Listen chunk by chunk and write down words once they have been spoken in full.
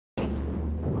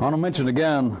want to mention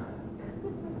again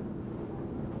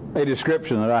a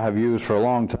description that I have used for a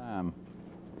long time.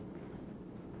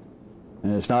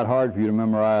 And it's not hard for you to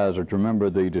memorize or to remember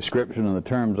the description and the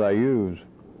terms I use.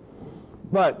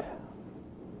 But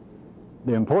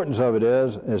the importance of it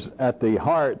is at the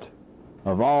heart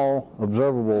of all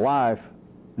observable life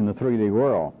in the 3D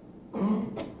world.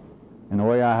 And the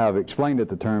way I have explained it,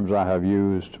 the terms I have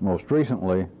used most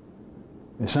recently,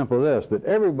 is simply this, that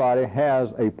everybody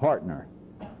has a partner.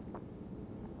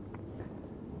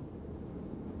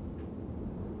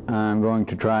 I'm going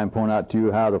to try and point out to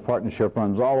you how the partnership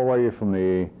runs all the way from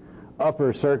the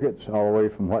upper circuits, all the way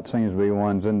from what seems to be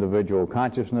one's individual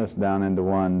consciousness, down into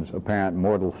one's apparent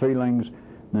mortal feelings,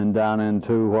 then down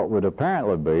into what would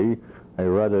apparently be a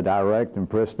rather direct and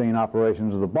pristine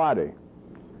operations of the body.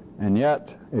 And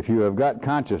yet, if you have got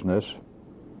consciousness,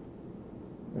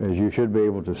 as you should be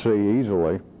able to see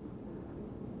easily,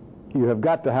 you have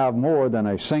got to have more than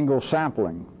a single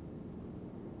sampling.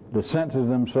 The senses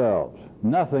themselves,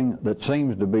 nothing that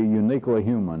seems to be uniquely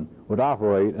human would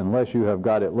operate unless you have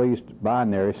got at least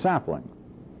binary sampling.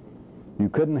 You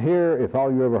couldn't hear if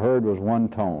all you ever heard was one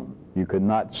tone. You could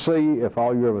not see if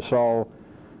all you ever saw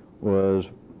was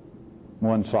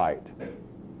one sight,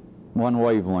 one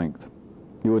wavelength.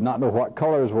 You would not know what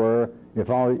colors were if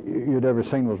all you'd ever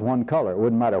seen was one color. It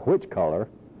wouldn't matter which color,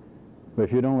 but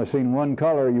if you'd only seen one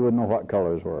color, you wouldn't know what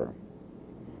colors were.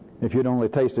 If you'd only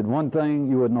tasted one thing,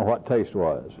 you wouldn't know what taste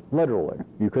was. Literally.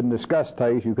 You couldn't discuss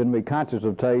taste. You couldn't be conscious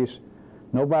of taste.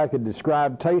 Nobody could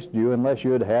describe taste to you unless you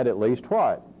had had at least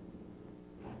what?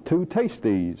 2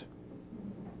 tasties.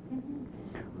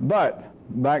 But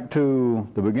back to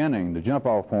the beginning, the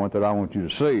jump-off point that I want you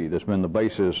to see, that's been the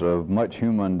basis of much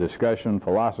human discussion,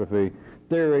 philosophy,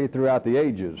 theory throughout the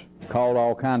ages, called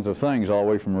all kinds of things, all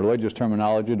the way from religious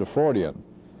terminology to Freudian.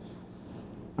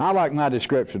 I like my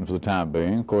description for the time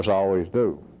being. Of course, I always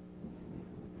do.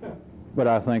 But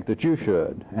I think that you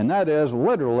should. And that is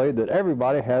literally that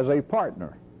everybody has a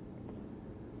partner.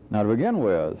 Now to begin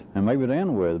with, and maybe to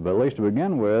end with, but at least to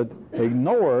begin with,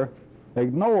 ignore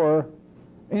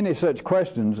any such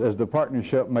questions as the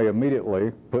partnership may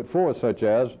immediately put forth, such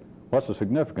as, what's the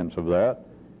significance of that?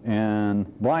 In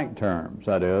blank terms,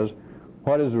 that is,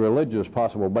 what is the religious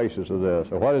possible basis of this?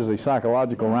 Or what is the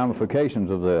psychological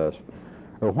ramifications of this?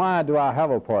 Or why do I have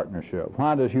a partnership?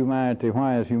 Why is humanity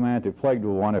plagued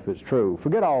with one if it's true?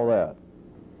 Forget all that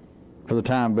for the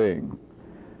time being.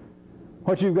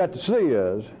 What you've got to see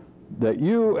is that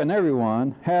you and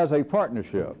everyone has a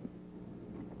partnership.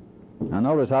 Now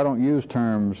notice I don't use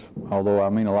terms, although I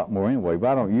mean a lot more anyway, but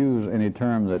I don't use any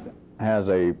term that has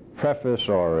a preface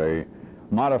or a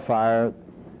modifier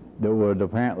that would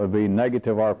apparently be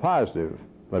negative or positive.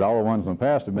 But all the ones in the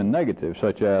past have been negative,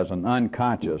 such as an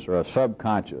unconscious or a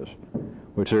subconscious,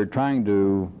 which they're trying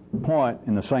to point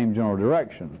in the same general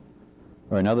direction.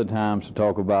 Or in other times to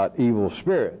talk about evil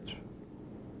spirits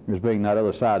as being that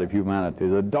other side of humanity,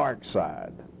 the dark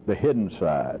side, the hidden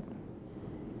side.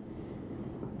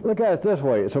 Look at it this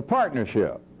way, it's a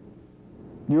partnership.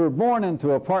 You were born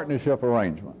into a partnership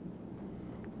arrangement.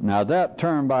 Now that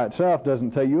term by itself doesn't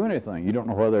tell you anything. You don't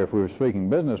know whether, if we were speaking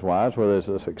business-wise, whether it's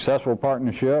a successful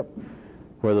partnership,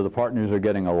 whether the partners are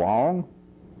getting along,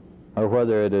 or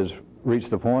whether it has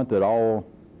reached the point that all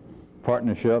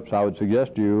partnerships, I would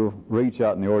suggest you, reach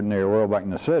out in the ordinary world back in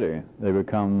the city. They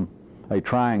become a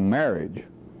trying marriage.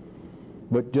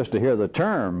 But just to hear the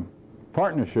term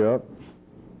partnership,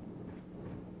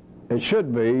 it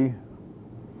should be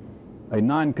a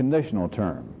non-conditional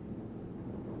term.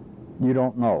 You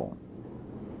don't know.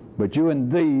 But you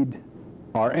indeed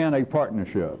are in a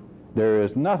partnership. There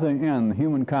is nothing in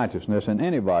human consciousness in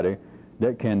anybody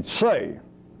that can say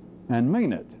and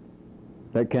mean it.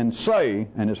 That can say,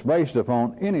 and it's based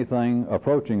upon anything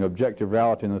approaching objective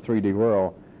reality in the 3D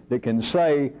world, that can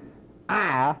say,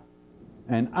 I,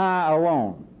 and I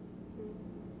alone.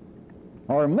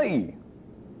 Or me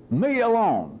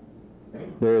alone.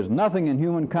 There is nothing in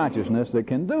human consciousness that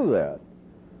can do that,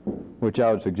 which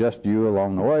I would suggest to you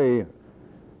along the way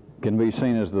can be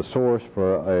seen as the source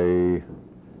for a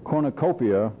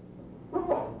cornucopia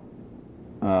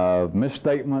of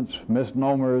misstatements,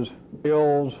 misnomers,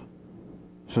 ills,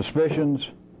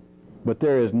 suspicions. But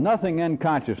there is nothing in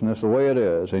consciousness the way it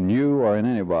is, in you or in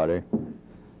anybody,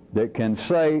 that can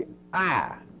say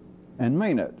I and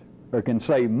mean it, or can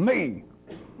say me,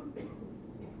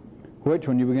 which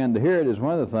when you begin to hear it is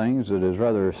one of the things that is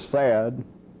rather sad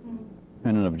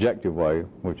in an objective way,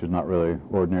 which is not really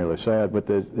ordinarily sad, but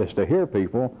it's to hear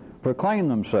people proclaim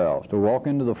themselves, to walk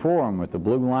into the forum at the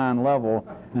blue line level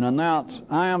and announce,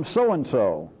 I am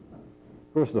so-and-so.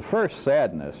 Of course, the first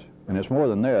sadness, and it's more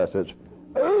than this, it's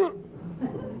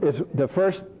It's the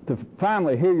first to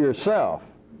finally hear yourself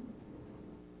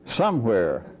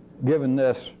somewhere giving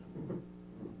this,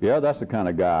 yeah, that's the kind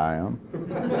of guy I am.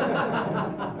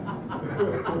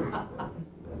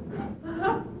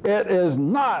 It is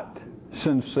not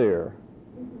sincere.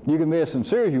 You can be as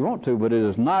sincere as you want to, but it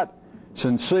is not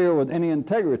sincere with any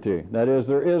integrity. That is,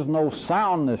 there is no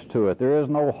soundness to it. There is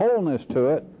no wholeness to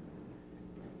it.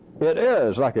 It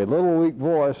is like a little weak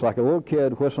voice, like a little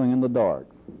kid whistling in the dark.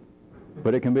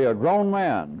 But it can be a grown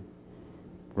man,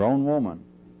 grown woman.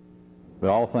 But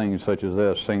all things such as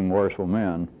this seem worse for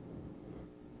men.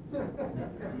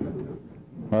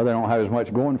 Well, they don't have as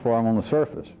much going for them on the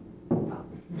surface.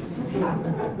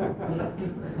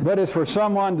 But it's for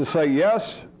someone to say,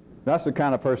 yes, that's the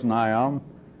kind of person I am,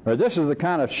 or this is the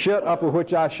kind of shit up with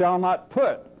which I shall not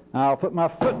put. I'll put my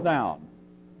foot down.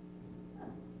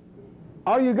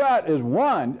 All you got is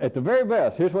one, at the very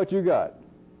best, here's what you got.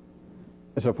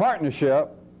 It's a partnership,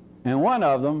 and one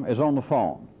of them is on the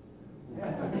phone.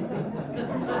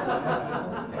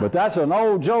 But that's an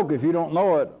old joke, if you don't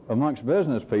know it, amongst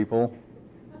business people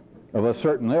of a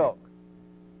certain ilk.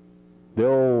 The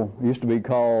old, used to be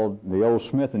called the old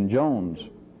Smith and Jones.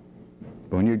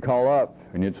 When you'd call up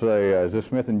and you'd say, is this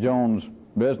Smith and Jones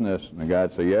business? And the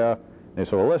guy'd say, yeah. And they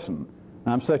say, well, listen,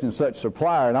 I'm such and such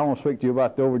supplier, and I want to speak to you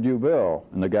about the overdue bill.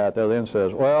 And the guy at the other end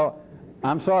says, well,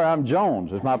 I'm sorry, I'm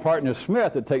Jones. It's my partner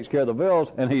Smith that takes care of the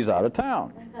bills, and he's out of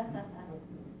town.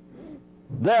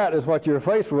 That is what you're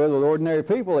faced with ordinary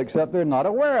people, except they're not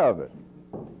aware of it.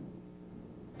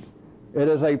 It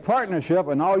is a partnership,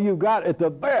 and all you got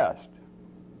at best,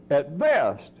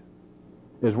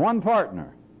 is one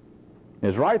partner.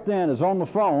 Is right then is on the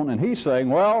phone, and he's saying,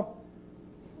 well,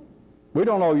 we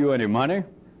don't owe you any money.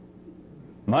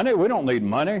 Money? We don't need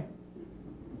money.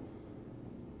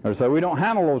 Or say, we don't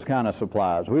handle those kind of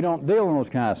supplies. We don't deal in those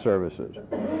kind of services.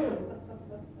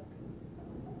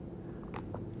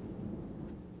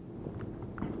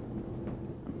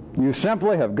 You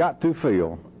simply have got to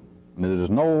feel that it is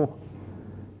no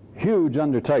huge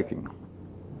undertaking.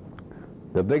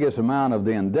 The biggest amount of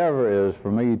the endeavor is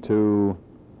for me to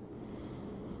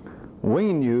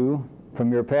wean you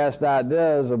from your past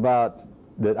ideas about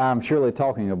that I'm surely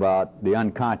talking about the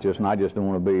unconscious, and I just don't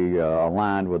want to be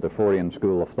aligned with the Freudian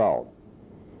school of thought.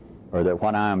 Or that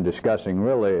what I am discussing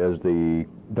really is the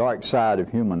dark side of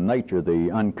human nature,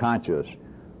 the unconscious,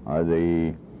 or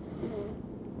the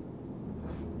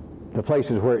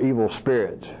places where evil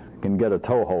spirits can get a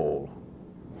toehold.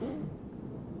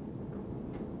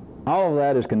 All of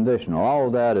that is conditional. All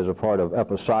of that is a part of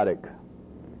episodic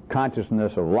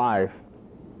consciousness of life.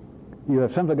 You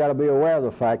have simply got to be aware of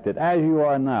the fact that as you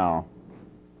are now,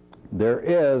 there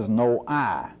is no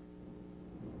I.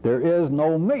 There is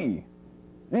no me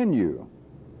in you.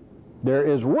 There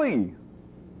is we.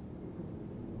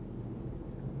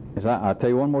 As I'll tell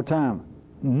you one more time.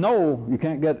 No, you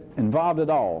can't get involved at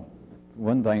all.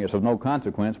 One thing, it's of no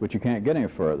consequence, but you can't get any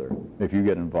further if you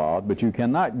get involved. But you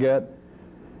cannot get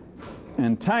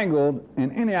entangled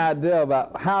in any idea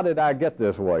about how did I get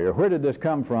this way or where did this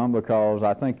come from, because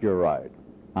I think you're right.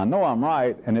 I know I'm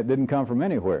right, and it didn't come from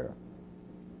anywhere.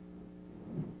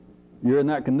 You're in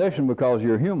that condition because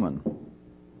you're human.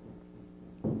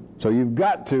 So you've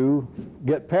got to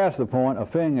get past the point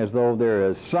of feeling as though there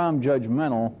is some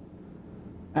judgmental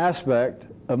aspect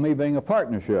of me being a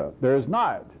partnership. There is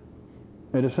not.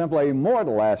 It is simply a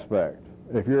mortal aspect.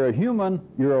 If you're a human,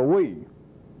 you're a we.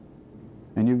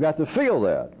 And you've got to feel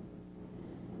that.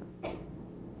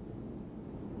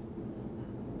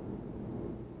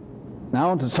 Now I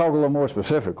want to talk a little more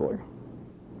specifically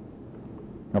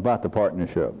about the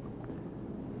partnership.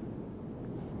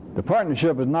 The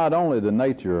partnership is not only the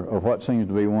nature of what seems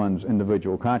to be one's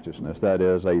individual consciousness, that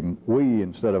is a we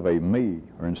instead of a me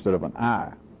or instead of an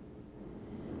I.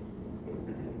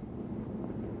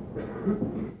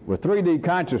 With 3D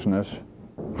consciousness,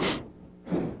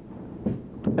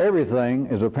 everything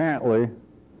is apparently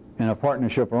in a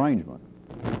partnership arrangement.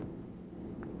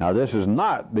 Now this is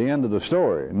not the end of the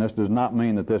story, and this does not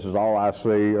mean that this is all I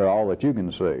see or all that you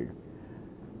can see.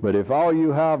 But if all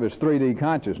you have is 3D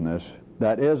consciousness,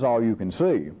 that is all you can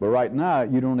see. But right now,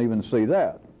 you don't even see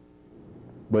that.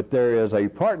 But there is a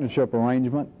partnership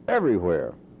arrangement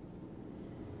everywhere.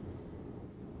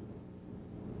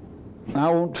 I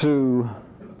want to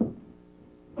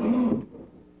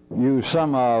use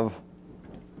some of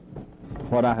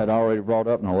what I had already brought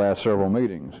up in the last several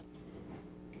meetings.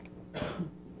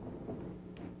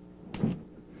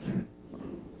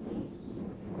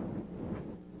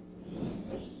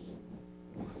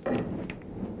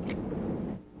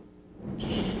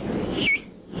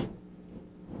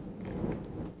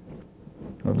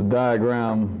 of the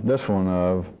diagram, this one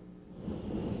of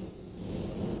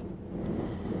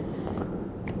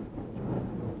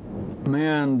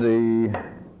man, the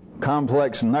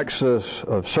complex nexus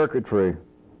of circuitry.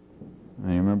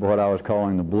 And you remember what I was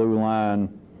calling the blue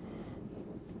line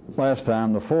last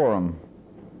time, the forum.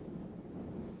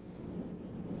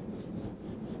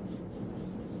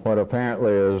 What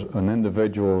apparently is an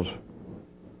individual's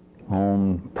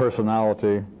own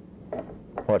personality,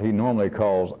 what he normally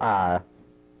calls I.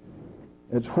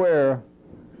 It's where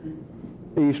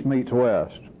east meets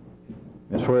west.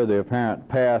 It's where the apparent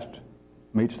past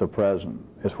meets the present.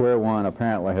 It's where one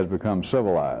apparently has become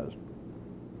civilized.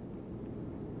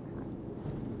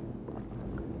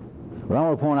 But I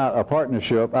want to point out a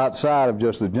partnership outside of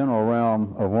just the general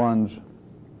realm of one's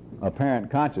apparent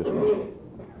consciousness.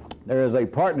 There is a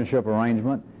partnership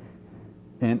arrangement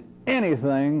in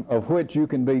anything of which you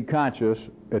can be conscious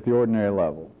at the ordinary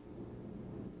level.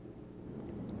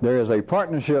 There is a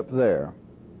partnership there,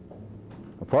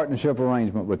 a partnership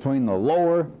arrangement between the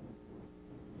lower,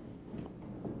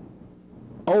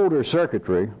 older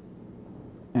circuitry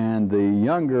and the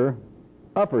younger,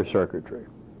 upper circuitry.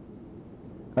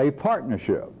 A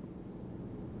partnership.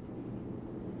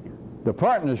 The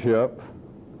partnership,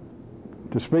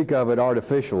 to speak of it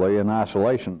artificially in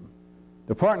isolation,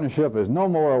 the partnership is no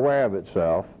more aware of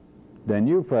itself than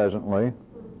you presently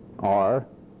are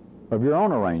of your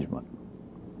own arrangement.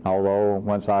 Although,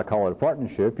 once I call it a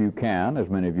partnership, you can, as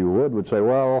many of you would say,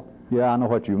 well, yeah, I know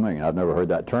what you mean. I've never heard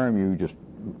that term. You just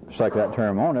stick that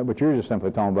term on it, but you're just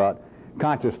simply talking about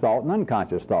conscious thought and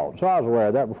unconscious thought. So I was aware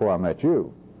of that before I met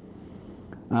you.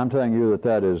 I'm telling you that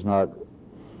that is not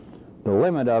the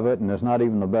limit of it, and it's not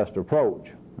even the best approach.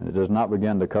 It does not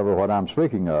begin to cover what I'm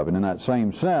speaking of. And in that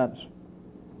same sense,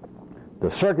 the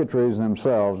circuitries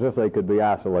themselves, if they could be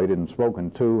isolated and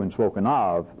spoken to and spoken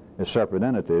of as separate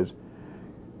entities,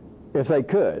 if they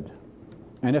could,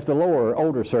 and if the lower,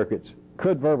 older circuits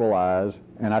could verbalize,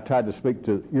 and I tried to speak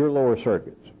to your lower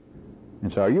circuits,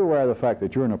 and so are you aware of the fact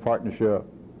that you're in a partnership?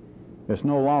 It's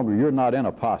no longer, you're not in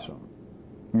a possum.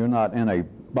 You're not in a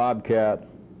bobcat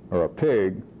or a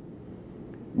pig.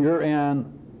 You're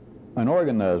in an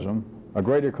organism, a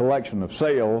greater collection of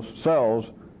cells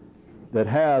that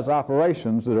has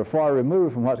operations that are far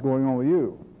removed from what's going on with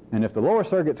you. And if the lower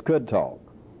circuits could talk,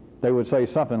 they would say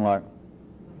something like,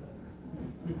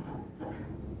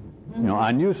 you know,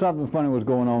 I knew something funny was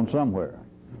going on somewhere.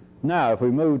 Now, if we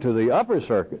move to the upper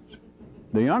circuits,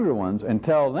 the younger ones, and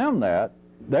tell them that,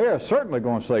 they are certainly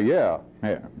going to say, yeah,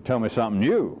 here, tell me something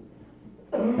new.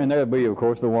 And there would be, of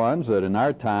course, the ones that in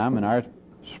our time, in our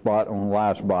spot on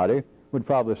life's body, would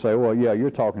probably say, well, yeah, you're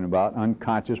talking about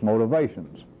unconscious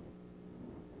motivations.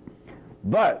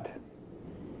 But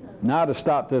now to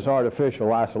stop this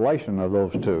artificial isolation of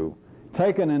those two,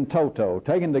 taken in toto,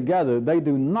 taken together, they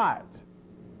do not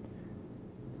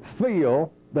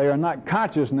feel, they are not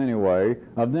conscious in any way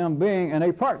of them being in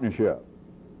a partnership.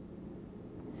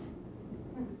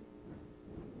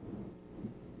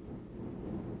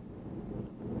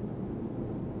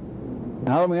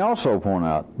 Now let me also point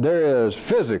out, there is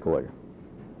physically,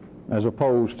 as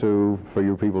opposed to, for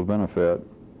you people's benefit,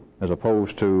 as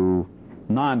opposed to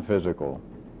non-physical,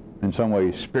 in some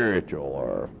way spiritual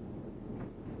or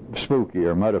spooky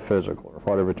or metaphysical or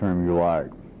whatever term you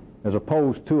like, as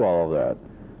opposed to all of that,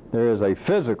 there is a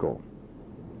physical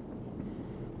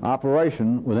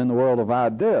operation within the world of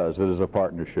ideas that is a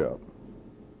partnership.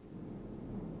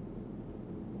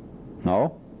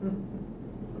 No?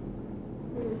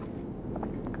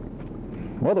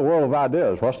 Well, the world of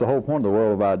ideas, what's the whole point of the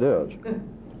world of ideas?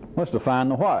 Let's define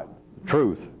the what? The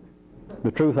truth.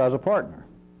 The truth has a partner.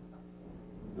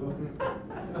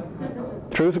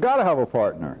 Truth's got to have a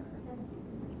partner.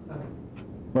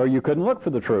 Or you couldn't look for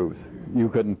the truth. You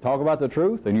couldn't talk about the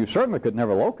truth, and you certainly could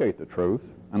never locate the truth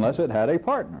unless it had a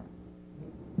partner.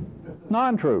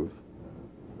 Non-truth.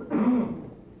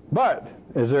 But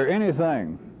is there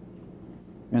anything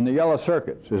in the yellow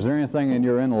circuits, is there anything in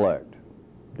your intellect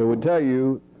that would tell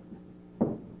you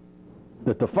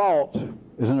that the false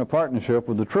is in a partnership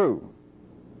with the true?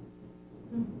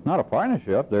 Not a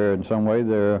partnership. They're in some way,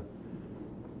 they're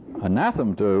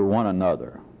anathema to one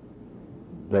another.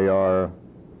 They are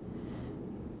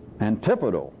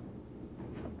antipodal.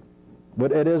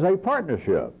 But it is a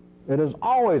partnership. It is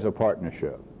always a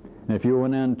partnership. And if you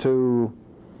went into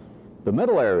the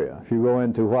middle area, if you go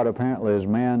into what apparently is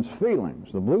man's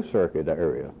feelings, the blue circuit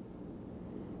area,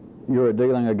 you're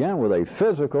dealing again with a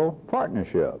physical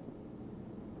partnership.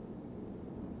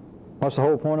 What's the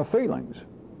whole point of feelings?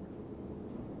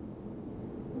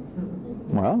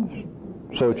 Well,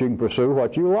 so that you can pursue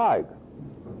what you like.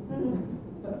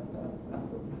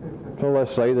 So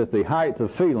let's say that the height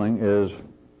of feeling is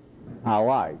I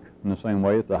like, in the same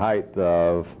way that the height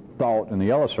of thought in the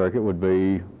yellow circuit would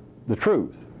be the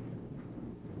truth.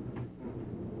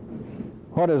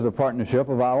 What is the partnership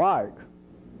of I like?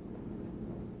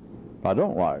 I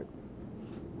don't like.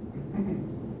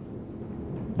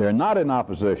 They're not in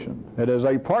opposition. It is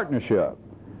a partnership.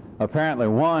 Apparently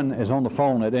one is on the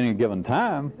phone at any given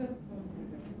time.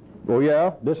 Well,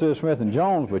 yeah, this is Smith &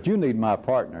 Jones, but you need my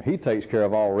partner. He takes care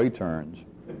of all returns.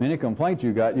 Any complaints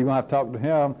you got, you're going to have to talk to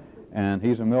him, and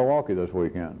he's in Milwaukee this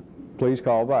weekend. Please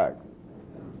call back.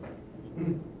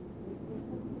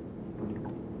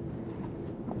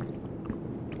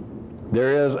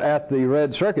 There is, at the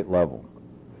red circuit level,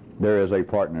 there is a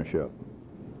partnership.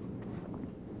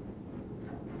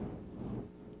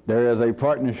 There is a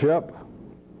partnership.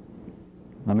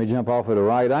 Let me jump off at a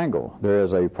right angle. There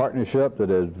is a partnership that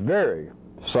is very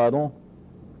subtle.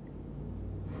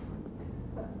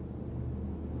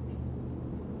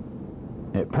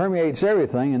 It permeates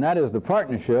everything, and that is the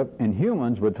partnership in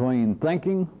humans between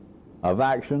thinking of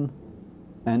action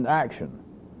and action.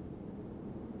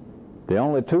 The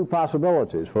only two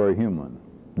possibilities for a human.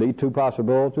 These two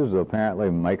possibilities apparently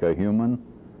make a human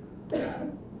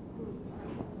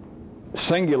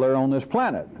singular on this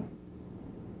planet.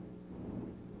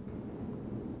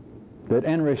 That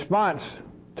in response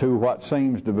to what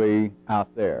seems to be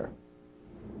out there,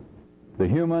 the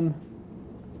human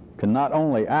can not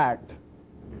only act,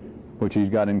 which he's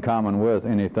got in common with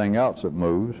anything else that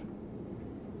moves,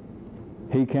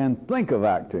 he can think of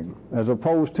acting as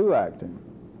opposed to acting.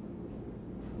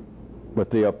 But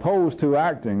the opposed to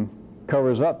acting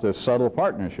covers up this subtle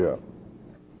partnership.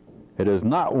 It is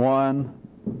not one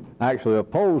actually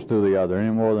opposed to the other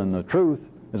any more than the truth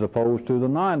is opposed to the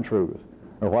non-truth,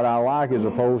 or what I like is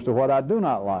opposed to what I do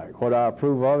not like, what I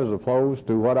approve of is opposed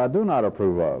to what I do not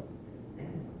approve of.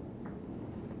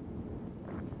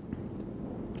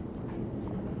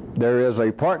 There is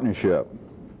a partnership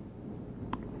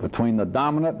between the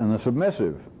dominant and the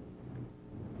submissive.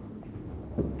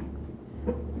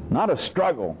 Not a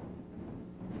struggle,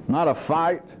 not a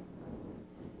fight.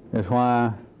 That's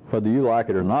why, whether you like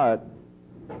it or not,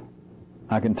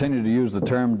 I continue to use the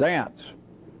term dance.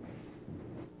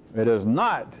 It is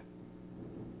not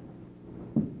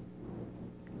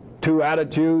two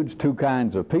attitudes, two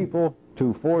kinds of people,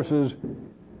 two forces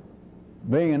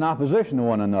being in opposition to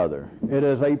one another. It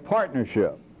is a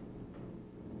partnership.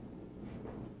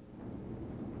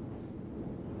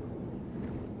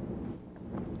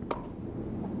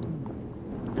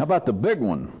 How about the big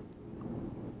one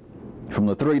from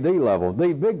the 3D level?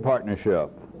 The big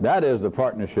partnership. That is the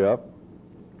partnership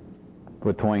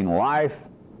between life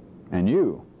and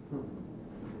you.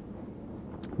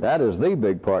 That is the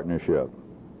big partnership.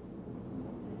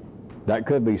 That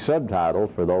could be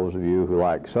subtitled for those of you who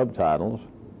like subtitles,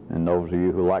 and those of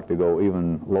you who like to go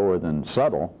even lower than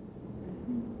subtle.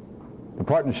 The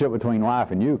partnership between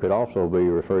life and you could also be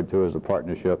referred to as the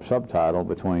partnership subtitle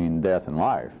between death and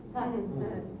life.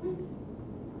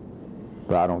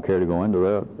 But I don't care to go into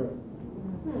that.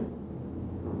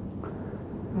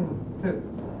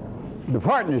 The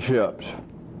partnerships,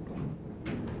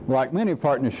 like many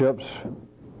partnerships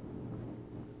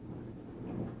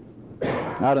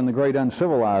out in the great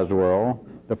uncivilized world,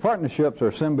 the partnerships are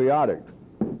symbiotic.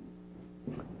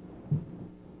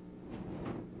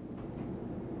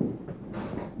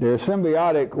 They're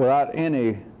symbiotic without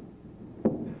any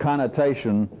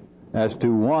connotation as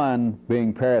to one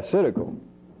being parasitical.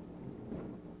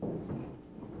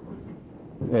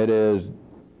 It is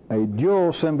a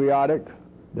dual symbiotic,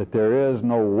 that there is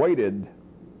no weighted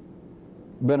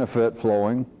benefit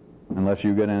flowing unless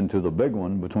you get into the big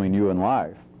one between you and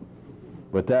life.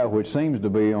 But that which seems to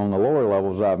be on the lower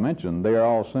levels I've mentioned, they are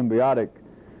all symbiotic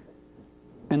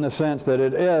in the sense that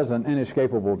it is an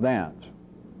inescapable dance.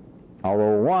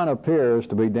 Although one appears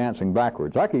to be dancing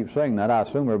backwards. I keep saying that. I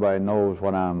assume everybody knows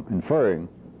what I'm inferring.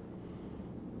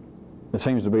 It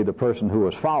seems to be the person who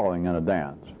is following in a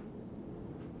dance.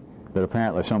 That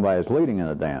apparently somebody is leading in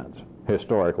a dance.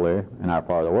 Historically, in our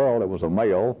part of the world, it was a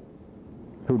male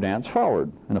who danced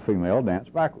forward and a female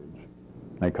danced backwards.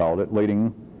 They called it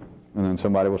leading, and then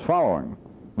somebody was following.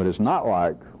 But it's not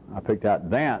like, I picked out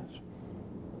dance.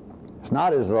 It's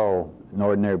not as though in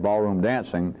ordinary ballroom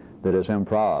dancing that it's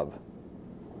improv.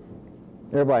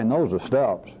 Everybody knows the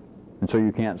steps, and so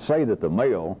you can't say that the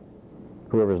male,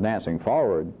 whoever's dancing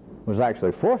forward, was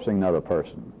actually forcing the other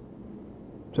person.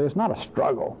 See, it's not a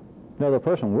struggle. The other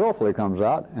person willfully comes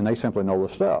out, and they simply know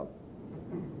the step.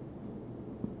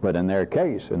 But in their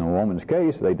case, in the woman's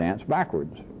case, they dance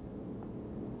backwards.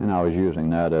 And I was using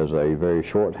that as a very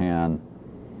shorthand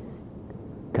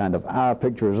kind of our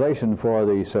picturization for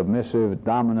the submissive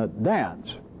dominant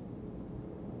dance.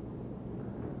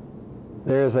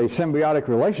 There is a symbiotic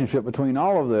relationship between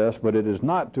all of this, but it is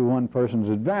not to one person's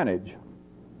advantage.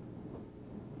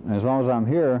 As long as I'm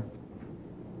here,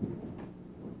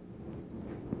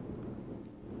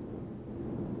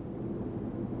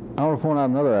 I want to point out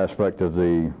another aspect of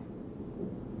the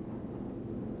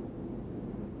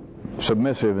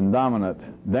submissive and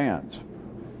dominant dance.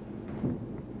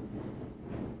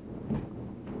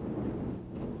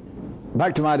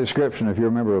 Back to my description, if you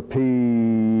remember, of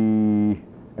PLD,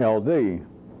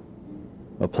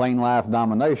 a plain life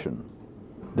domination,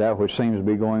 that which seems to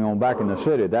be going on back in the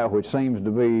city, that which seems to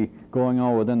be going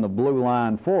on within the Blue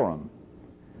Line Forum.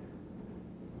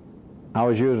 I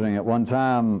was using at one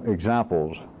time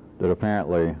examples that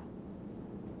apparently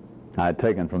I had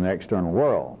taken from the external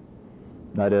world.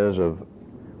 That is, of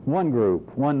one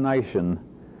group, one nation,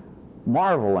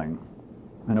 marveling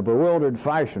in a bewildered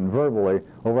fashion verbally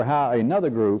over how another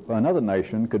group, another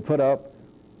nation, could put up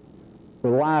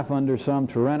with life under some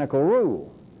tyrannical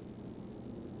rule.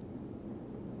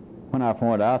 When I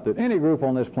point out that any group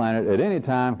on this planet at any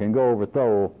time can go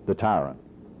overthrow the tyrant.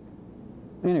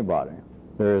 Anybody.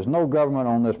 There is no government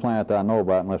on this planet that I know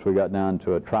about unless we got down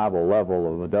to a tribal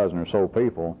level of a dozen or so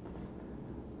people,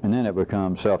 and then it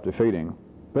becomes self-defeating.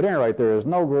 But at any rate, there is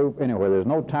no group anywhere, there's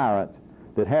no tyrant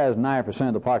that has 9%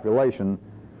 of the population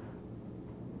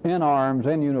in arms,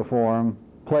 in uniform,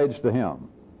 pledged to him.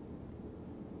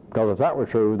 Because if that were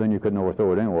true, then you couldn't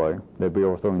overthrow it anyway. They'd be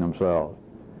overthrowing themselves.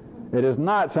 It is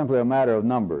not simply a matter of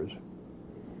numbers.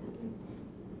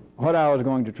 What I was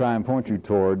going to try and point you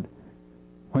toward,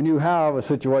 when you have a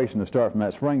situation to start from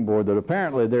that springboard that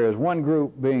apparently there is one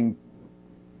group being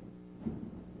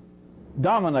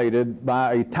dominated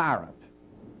by a tyrant,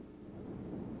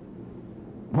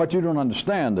 what you don't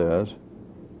understand is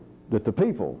that the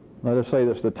people, let us say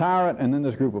that's the tyrant and then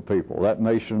this group of people, that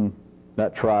nation,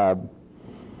 that tribe,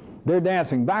 they're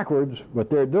dancing backwards, but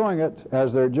they're doing it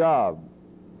as their job.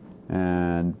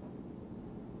 And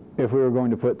if we were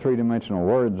going to put three-dimensional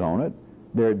words on it,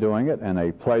 they're doing it in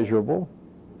a pleasurable,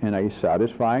 in a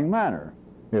satisfying manner.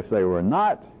 If they were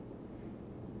not,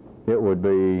 it would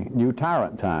be new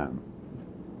tyrant time.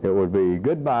 It would be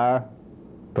goodbye,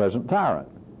 present tyrant.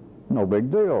 No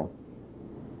big deal.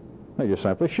 They just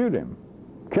simply shoot him,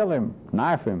 kill him,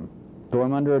 knife him, throw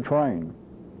him under a train.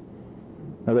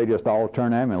 Or they just all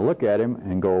turn at him and look at him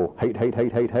and go, hate, hate,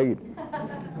 hate, hate, hate.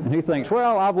 And he thinks,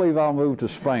 well, I believe I'll move to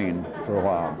Spain for a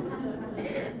while.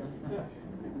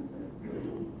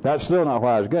 That's still not what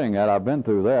I was getting at. I've been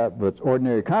through that, but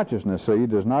ordinary consciousness, see,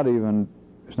 it's not even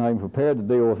prepared to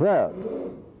deal with that.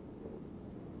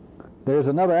 There's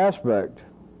another aspect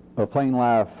of plain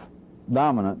life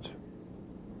dominance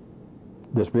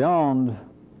that's beyond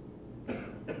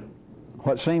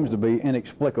what seems to be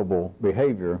inexplicable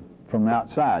behavior from the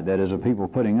outside. That is, of people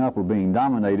putting up or being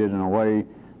dominated in a way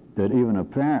that even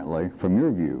apparently, from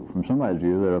your view, from somebody's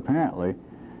view, that apparently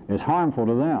is harmful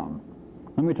to them.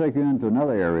 Let me take you into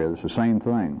another area that's the same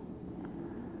thing.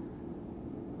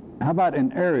 How about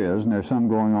in areas, and there's some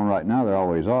going on right now, there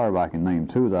always are, but I can name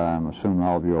two that I'm assuming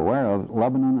all of you are aware of,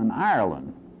 Lebanon and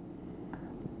Ireland.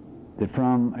 That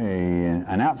from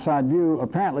an outside view,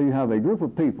 apparently you have a group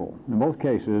of people, in both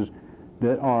cases,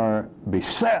 that are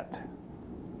beset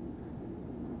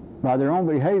by their own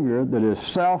behavior that is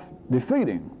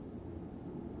self-defeating.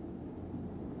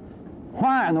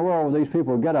 Why in the world would these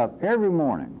people get up every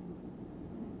morning,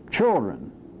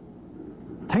 children,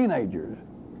 teenagers,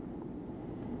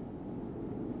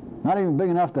 not even big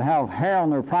enough to have hair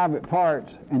on their private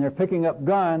parts, and they're picking up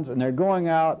guns and they're going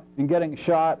out and getting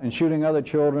shot and shooting other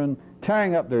children,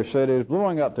 tearing up their cities,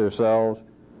 blowing up themselves,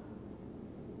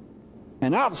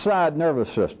 and outside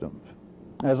nervous systems,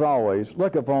 as always,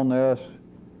 look upon this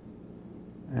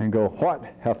and go, what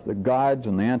hath the gods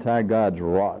and the anti-gods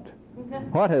wrought?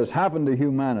 What has happened to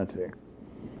humanity?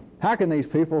 How can these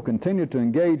people continue to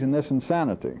engage in this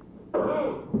insanity?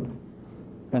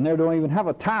 And they don't even have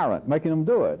a tyrant making them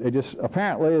do it. It just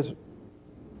apparently is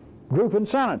group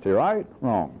insanity, right?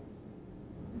 Wrong.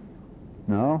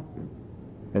 No.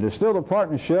 It is still the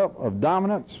partnership of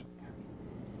dominance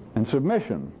and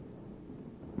submission.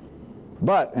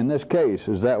 But in this case,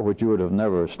 is that which you would have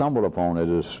never stumbled upon. It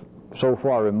is so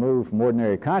far removed from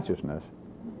ordinary consciousness.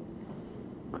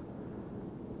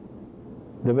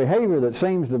 The behavior that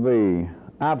seems to be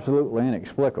absolutely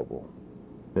inexplicable,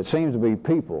 that seems to be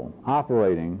people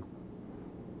operating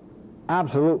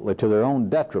absolutely to their own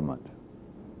detriment,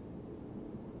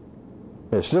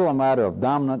 is still a matter of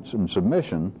dominance and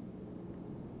submission.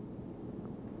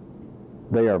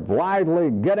 They are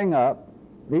blithely getting up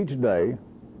each day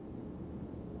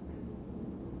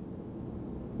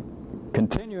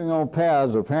continuing on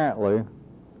paths apparently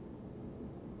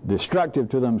destructive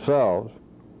to themselves.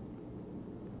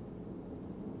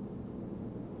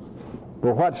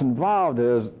 But what's involved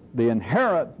is the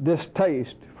inherent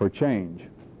distaste for change.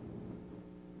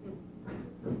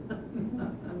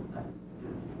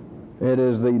 It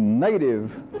is the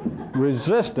native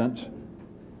resistance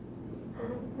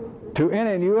to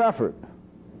any new effort.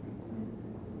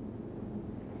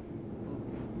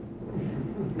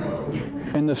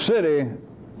 In the city,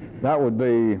 that wouldn't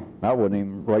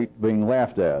even rate being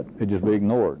laughed at. It'd just be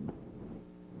ignored.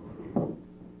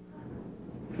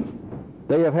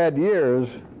 They have had years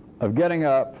of getting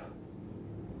up,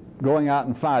 going out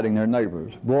and fighting their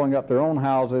neighbors, blowing up their own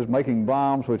houses, making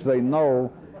bombs which they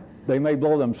know they may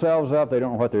blow themselves up. They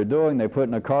don't know what they're doing. They put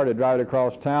in a car to drive it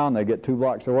across town. They get 2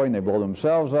 blocks away and they blow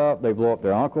themselves up. They blow up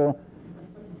their uncle.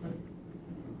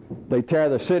 They tear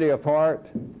the city apart.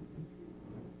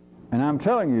 And I'm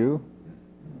telling you,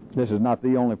 this is not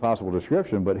the only possible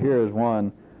description, but here is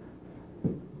one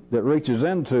that reaches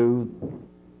into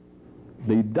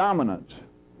the dominance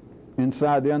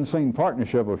inside the unseen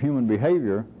partnership of human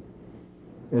behavior,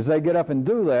 is they get up and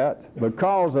do that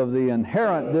because of the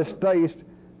inherent distaste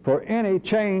for any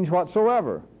change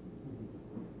whatsoever.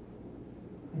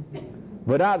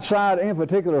 But outside any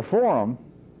particular forum,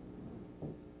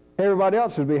 everybody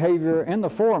else's behavior in the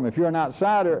forum, if you're an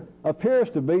outsider,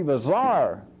 appears to be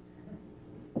bizarre.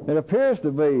 It appears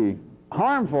to be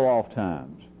harmful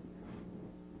oftentimes.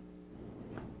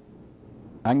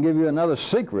 I can give you another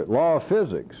secret law of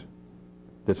physics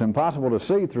that's impossible to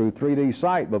see through 3D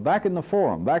sight, but back in the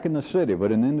forum, back in the city,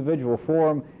 but in individual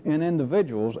forum, in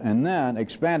individuals, and then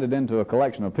expanded into a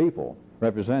collection of people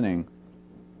representing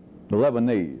the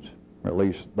Lebanese, or at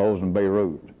least those in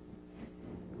Beirut,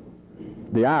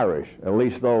 the Irish, at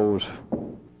least those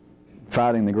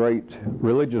fighting the great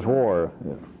religious war,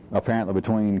 apparently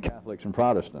between Catholics and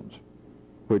Protestants,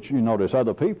 which you notice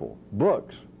other people,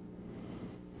 books,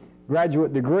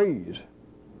 graduate degrees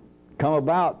come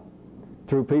about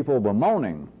through people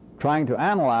bemoaning, trying to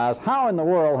analyze how in the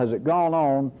world has it gone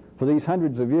on for these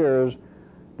hundreds of years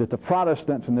that the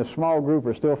Protestants in this small group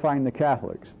are still fighting the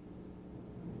Catholics.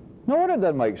 No, it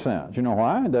doesn't make sense. You know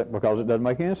why? Because it doesn't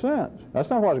make any sense. That's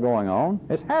not what's going on.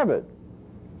 It's habit.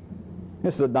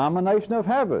 It's the domination of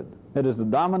habit. It is the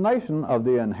domination of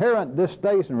the inherent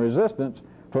distaste and resistance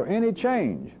for any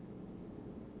change.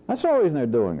 That's the only reason they're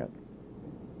doing it.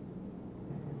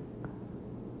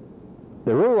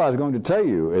 The rule I was going to tell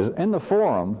you is in the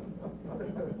forum,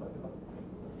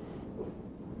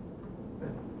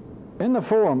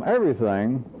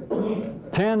 everything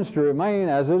tends to remain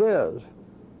as it is,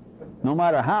 no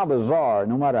matter how bizarre,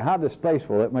 no matter how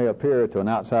distasteful it may appear to an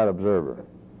outside observer.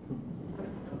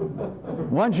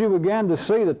 Once you begin to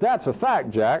see that that's a fact,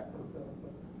 Jack,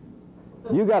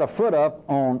 you got a foot up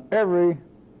on every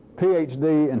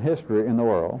PhD in history in the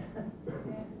world.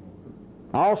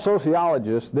 All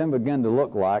sociologists then begin to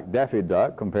look like Daffy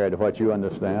Duck compared to what you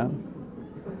understand.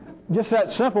 Just that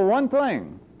simple one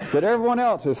thing that everyone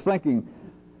else is thinking,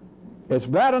 it's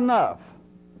bad enough.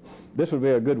 This would be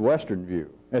a good Western view.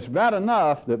 It's bad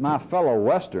enough that my fellow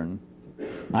Western,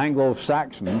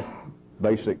 Anglo-Saxon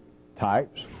basic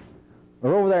types,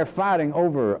 are over there fighting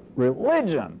over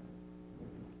religion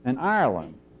in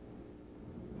Ireland.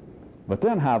 But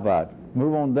then how about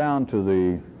move on down to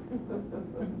the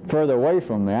further away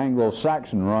from the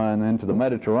Anglo-Saxon run into the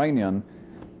Mediterranean,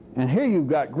 and here you've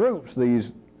got groups,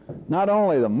 these, not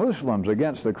only the Muslims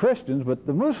against the Christians, but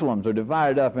the Muslims are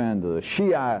divided up into the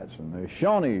Shiites and the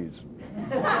Shonnis.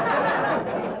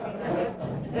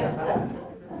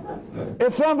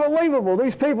 It's unbelievable.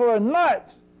 These people are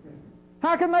nuts.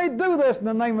 How can they do this in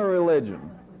the name of religion?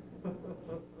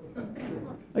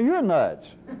 You're nuts.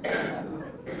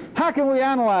 How can we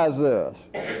analyze this?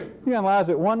 You analyze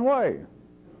it one way.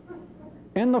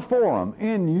 In the forum,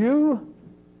 in you,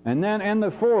 and then in the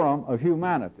forum of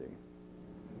humanity.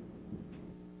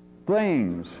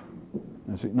 Things.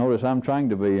 Notice I'm trying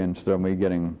to be, instead of me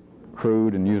getting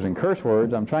crude and using curse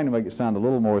words, I'm trying to make it sound a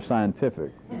little more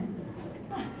scientific.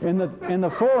 In the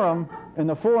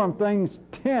forum, things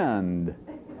tend.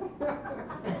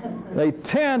 They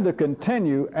tend to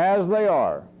continue as they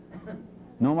are,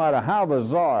 no matter how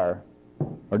bizarre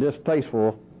or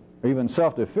distasteful or even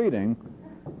self-defeating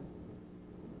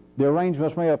the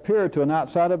arrangements may appear to an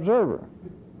outside observer.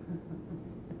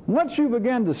 Once you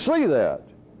begin to see that,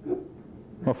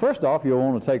 well, first off, you'll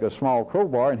want to take a small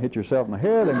crowbar and hit yourself in the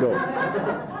head and go.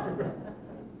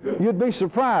 You'd be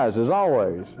surprised, as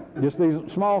always. Just these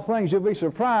small things, you'll be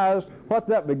surprised what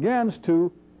that begins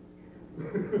to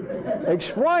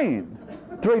explain,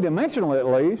 three-dimensionally at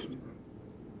least.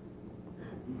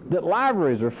 That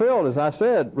libraries are filled, as I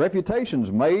said, reputations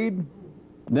made,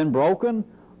 then broken,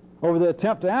 over the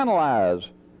attempt to analyze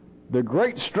the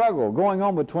great struggle going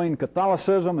on between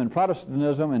Catholicism and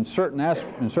Protestantism in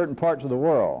certain parts of the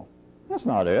world. That's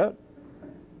not it.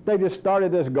 They just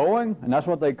started this going, and that's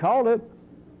what they called it.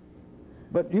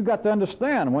 But you've got to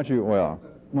understand, once you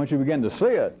begin to see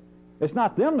it, it's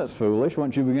not them that's foolish.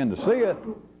 Once you begin to see it,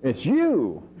 it's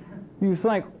you. You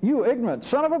think, you ignorant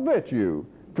son of a bitch, you.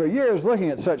 For years looking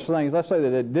at such things, let's say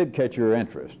that it did catch your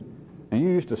interest, and you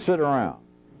used to sit around,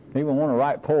 even want to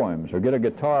write poems or get a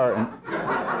guitar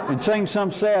and sing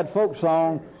some sad folk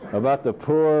song about the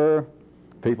poor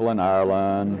people in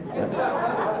Ireland.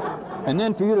 And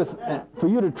then for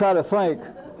you to try to think,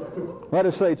 let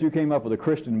us say that you came up with a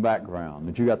Christian background,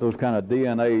 that you got those kind of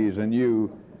DNAs in you,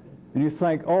 and you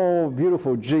think, oh,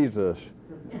 beautiful Jesus,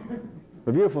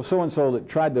 the beautiful so-and-so that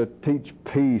tried to teach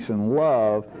peace and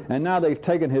love, and now they've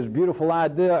taken his beautiful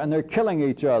idea and they're killing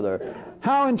each other.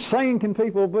 How insane can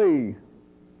people be?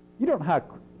 You don't have,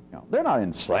 they're not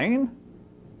insane.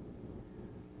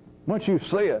 Once you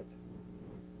see it,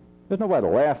 there's nobody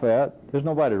to laugh at, there's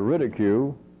nobody to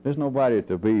ridicule, there's nobody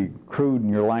to be crude in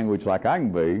your language like I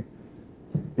can be.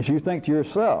 It's you think to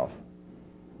yourself,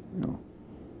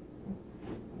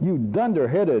 you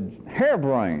dunder-headed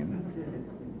harebrain.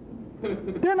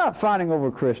 They're not fighting over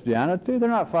Christianity. They're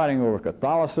not fighting over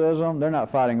Catholicism. They're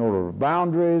not fighting over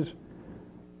boundaries.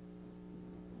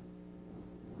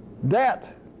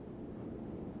 That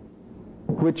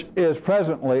which is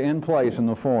presently in place in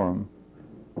the forum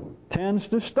tends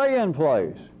to stay in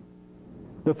place.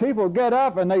 The people get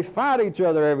up and they fight each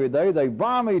other every day. They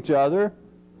bomb each other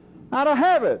out of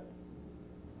habit.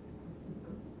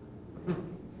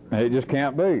 And it just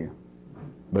can't be.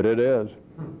 But it is.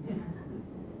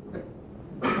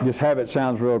 Just habit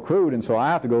sounds real crude, and so I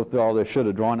have to go through all this should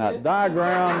have drawn out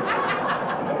diagrams,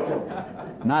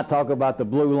 and I talk about the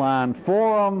Blue Line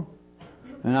Forum,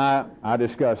 and I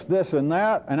discuss this and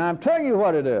that, and I'm telling you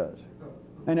what it is.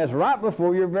 And it's right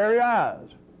before your very eyes.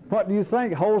 What do you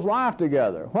think holds life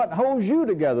together? What holds you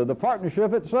together? The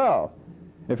partnership itself.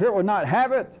 If it were not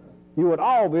habit, you would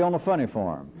all be on the funny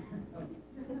farm.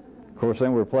 Of course,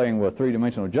 then we're playing with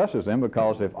three-dimensional justice then,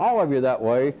 because if all of you that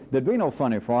way, there'd be no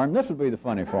funny farm. This would be the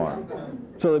funny farm.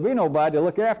 So there'd be nobody to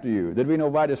look after you. There'd be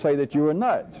nobody to say that you were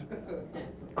nuts.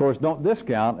 Of course, don't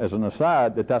discount, as an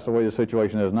aside, that that's the way the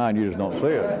situation is now and you just don't see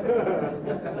it.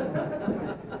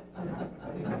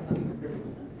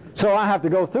 So I have to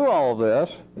go through all of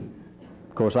this.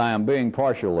 Of course, I am being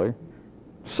partially,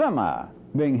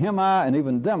 being hemi and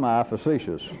even demi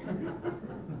facetious.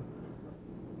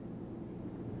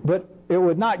 But it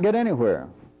would not get anywhere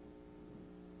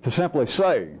to simply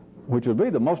say, which would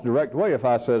be the most direct way if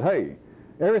I said, hey,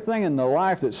 everything in the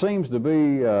life that seems to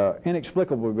be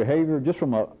inexplicable behavior, just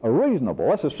from a reasonable,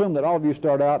 let's assume that all of you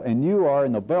start out and you are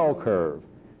in the bell curve.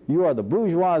 You are the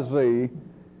bourgeoisie,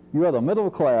 you are the middle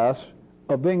class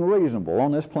of being reasonable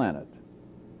on this planet.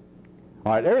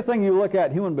 All right, everything you look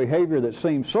at, human behavior that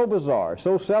seems so bizarre,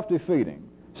 so self-defeating,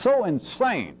 so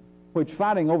insane, which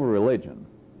fighting over religion,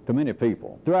 to many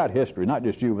people throughout history, not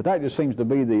just you, but that just seems to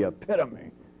be the epitome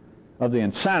of the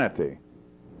insanity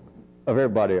of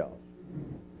everybody else.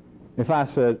 If I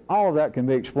said all of that can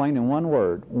be explained in one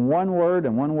word and one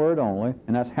word only,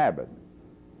 and that's habit,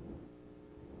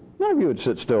 none of you would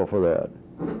sit still for that.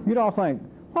 You'd all think,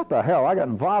 what the hell, I got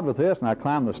involved with this and I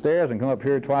climbed the stairs and come up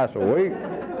here twice a week,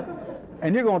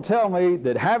 and you're going to tell me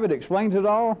that habit explains it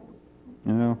all?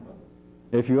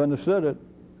 If you understood it.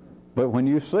 But when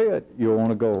you see it, you'll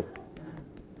want to go.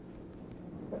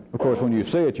 Of course, when you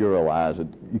see it, you realize that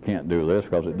you can't do this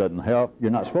because it doesn't help. You're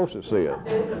not supposed to see it.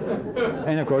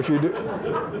 And of course you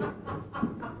do.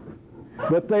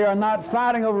 But they are not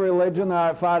fighting over religion. They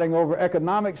are fighting over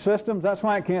economic systems. That's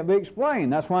why it can't be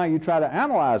explained. That's why you try to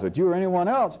analyze it. You or anyone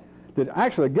else that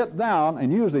actually get down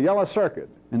and use the yellow circuit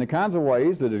in the kinds of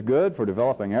ways that is good for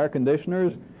developing air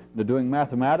conditioners, to doing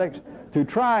mathematics, to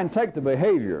try and take the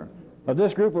behavior of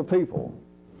this group of people,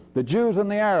 the Jews and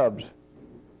the Arabs,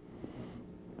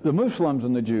 the Muslims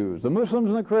and the Jews, the Muslims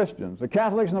and the Christians, the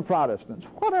Catholics and the Protestants,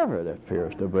 whatever it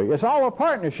appears to be. It's all a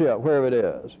partnership where it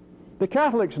is. The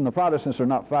Catholics and the Protestants are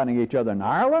not fighting each other in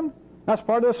Ireland. That's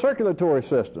part of the circulatory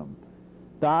system.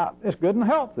 It's good and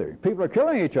healthy. People are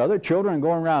killing each other. Children are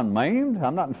going around maimed.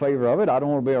 I'm not in favor of it. I don't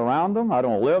want to be around them. I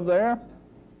don't live there.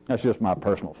 That's just my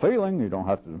personal feeling. You don't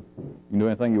have to you can do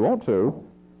anything you want to.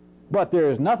 But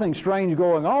there is nothing strange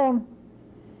going on.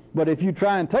 But if you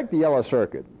try and take the yellow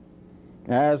circuit,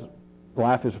 as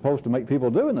life is supposed to make people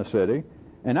do in the city,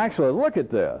 and actually look at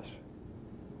this,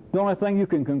 the only thing you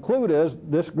can conclude is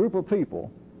this group of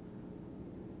people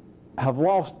have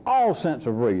lost all sense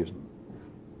of reason.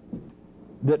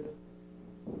 That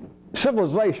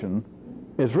civilization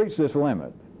has reached this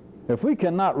limit. If we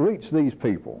cannot reach these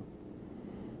people,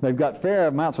 they've got fair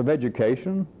amounts of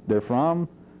education, they're from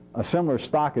a similar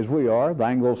stock as we are, the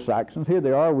Anglo-Saxons. Here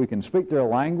they are, we can speak their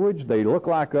language, they look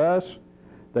like us,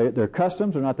 their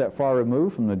customs are not that far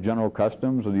removed from the general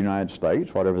customs of the United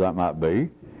States, whatever that might be.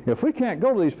 If we can't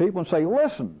go to these people and say,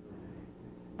 listen,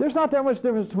 there's not that much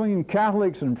difference between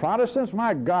Catholics and Protestants,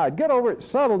 my God, get over it,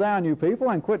 settle down you people,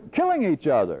 and quit killing each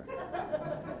other.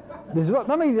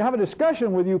 Let me have a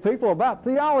discussion with you people about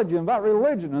theology and about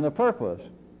religion and the purpose.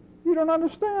 You don't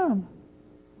understand.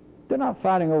 They're not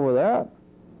fighting over that.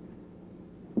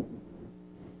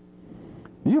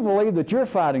 You believe that you're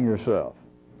fighting yourself.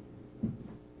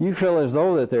 You feel as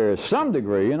though that there is some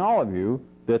degree in all of you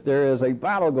that there is a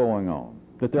battle going on,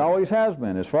 that there always has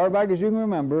been. As far back as you can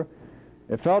remember,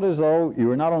 it felt as though you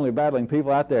were not only battling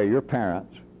people out there, your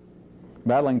parents,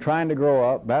 battling trying to grow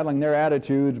up, battling their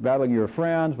attitudes, battling your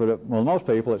friends, but well, most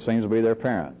people it seems to be their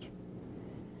parents,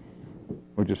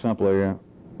 which is simply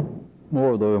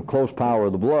more of the close power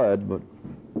of the blood, but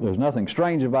there's nothing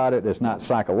strange about it. It's not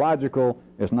psychological.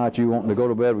 It's not you wanting to go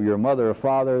to bed with your mother or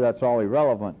father. That's all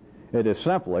irrelevant. It is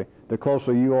simply the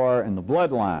closer you are in the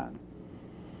bloodline,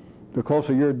 the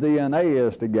closer your DNA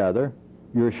is together,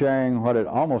 you're sharing what it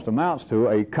almost amounts to,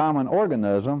 a common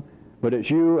organism, but it's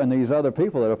you and these other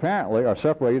people that apparently are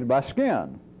separated by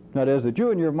skin. That is, that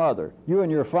you and your mother, you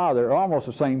and your father are almost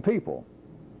the same people.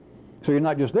 So you're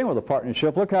not just dealing with a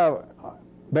partnership. Look how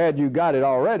bad you got it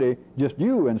already, just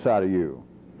you inside of you.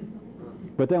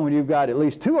 But then when you've got at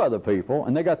least two other people,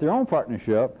 and they got their own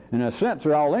partnership, and in a sense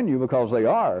they're all in you because they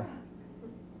are,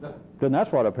 then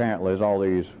that's what apparently is all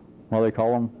these, what do they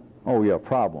call them? Oh yeah,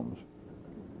 problems.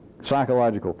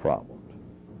 Psychological problems.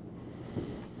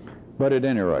 But at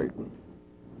any rate,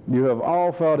 you have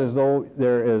all felt as though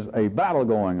there is a battle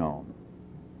going on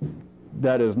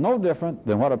that is no different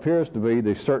than what appears to be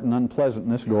the certain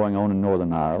unpleasantness going on in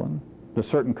Northern Ireland, the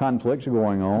certain conflicts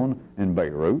going on in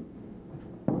Beirut.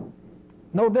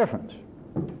 No difference.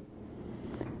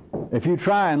 If you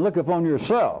try and look upon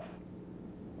yourself,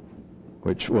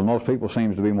 which with most people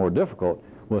seems to be more difficult,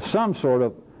 with some sort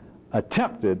of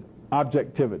attempted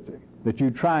objectivity, that you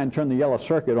try and turn the yellow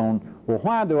circuit on, well,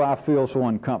 why do I feel so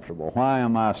uncomfortable? Why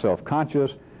am I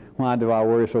self-conscious? Why do I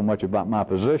worry so much about my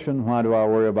position? Why do I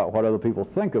worry about what other people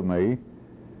think of me?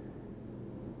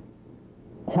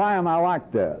 Why am I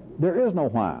like that? There is no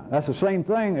why. That's the same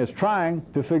thing as trying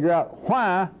to figure out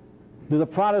why do the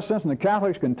Protestants and the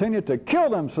Catholics continue to kill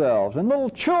themselves and little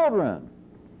children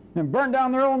and burn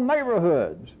down their own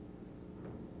neighborhoods?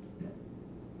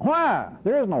 Why?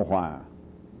 There is no why.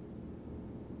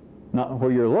 Not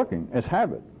where you're looking. It's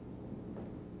habit.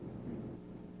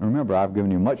 Remember, I've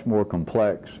given you much more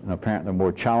complex and apparently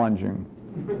more challenging,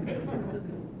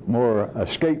 more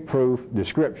escape-proof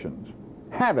descriptions.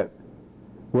 Habit.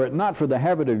 Were it not for the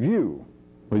habit of you,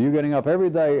 with you getting up every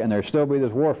day and there still be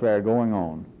this warfare going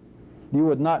on, you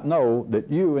would not know that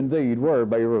you indeed were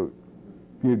Beirut.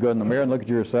 You'd go in the mirror and look at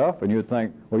yourself and you'd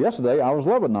think, well, yesterday I was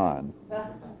Lebanon.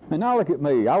 And now look at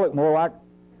me. I look more like,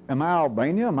 am I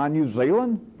Albania? Am I New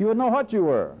Zealand? You would know what you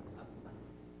were.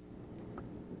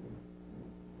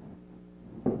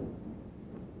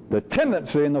 The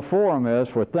tendency in the forum is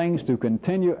for things to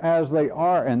continue as they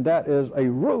are, and that is a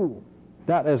rule.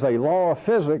 That is a law of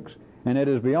physics, and it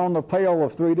is beyond the pale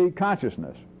of 3D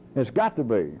consciousness. It's got to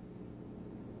be.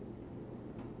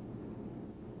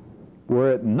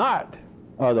 Were it not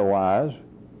otherwise,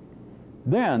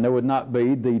 then there would not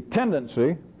be the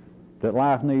tendency that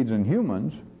life needs in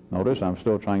humans. Notice I'm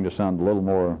still trying to sound a little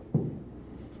more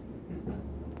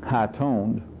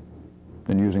high-toned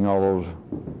than using all those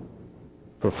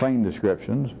profane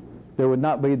descriptions. There would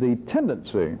not be the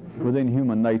tendency within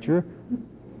human nature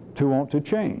to want to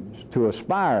change, to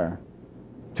aspire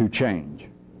to change.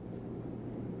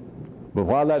 But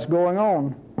while that's going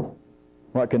on,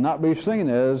 what cannot be seen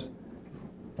is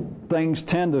things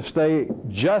tend to stay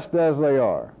just as they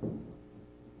are.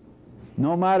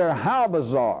 No matter how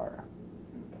bizarre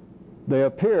they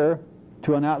appear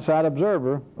to an outside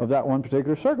observer of that one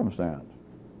particular circumstance.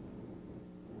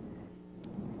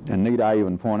 And need I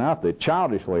even point out the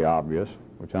childishly obvious,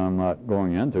 which I'm not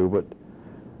going into, but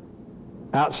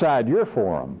outside your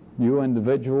forum, you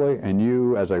individually and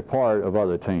you as a part of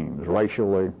other teams,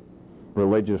 racially,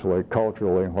 religiously,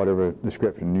 culturally, whatever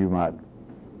description you might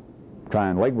try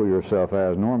and label yourself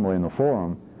as normally in the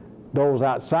forum, those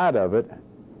outside of it,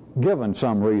 given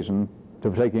some reason to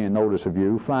take any notice of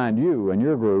you, find you and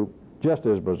your group just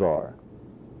as bizarre.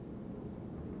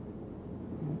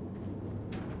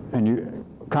 And you,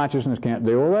 consciousness can't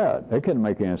deal with that. It couldn't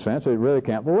make any sense. It really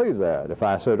can't believe that. If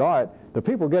I said, all right, the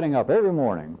people getting up every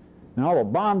morning and all the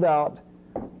bombed out,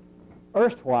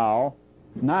 erstwhile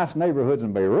nice neighborhoods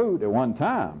in Beirut at one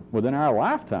time, within our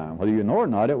lifetime, whether you know or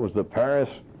not, it was the Paris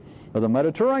of the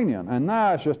Mediterranean. And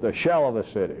now it's just a shell of a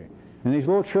city. And these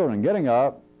little children getting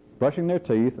up, brushing their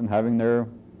teeth and having their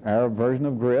Arab version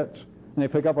of grits, and they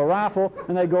pick up a rifle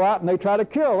and they go out and they try to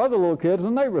kill other little kids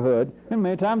in the neighborhood, and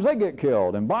many times they get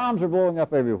killed, and bombs are blowing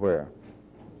up everywhere.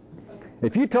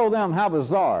 If you told them how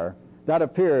bizarre that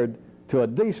appeared to a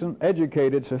decent,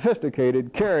 educated,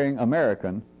 sophisticated, caring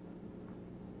American,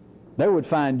 they would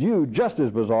find you just as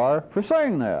bizarre for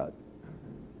saying that.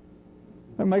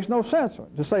 It makes no sense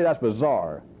to say that's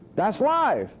bizarre. That's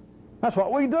life. That's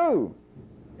what we do.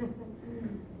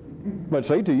 But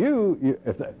see, to you,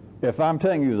 if I'm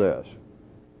telling you this,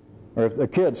 or if the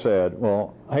kid said,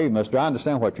 well, hey, mister, I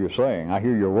understand what you're saying. I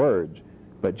hear your words.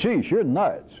 But, geez, you're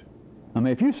nuts. I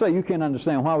mean, if you say you can't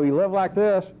understand why we live like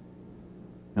this,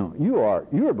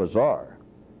 you're bizarre.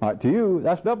 All right, to you,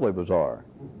 that's doubly bizarre.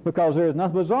 Because there's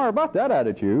nothing bizarre about that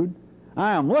attitude.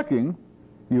 I am looking,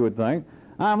 you would think,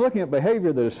 I'm looking at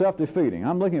behavior that is self-defeating.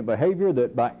 I'm looking at behavior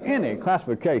that by any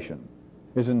classification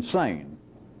is insane.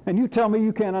 And you tell me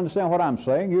you can't understand what I'm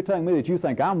saying? You're telling me that you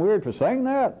think I'm weird for saying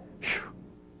that?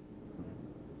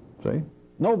 See?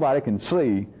 Nobody can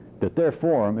see that their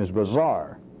form is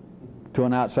bizarre to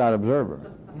an outside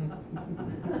observer.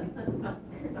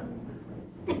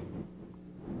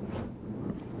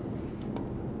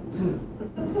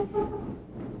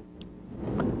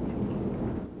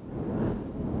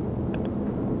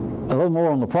 A little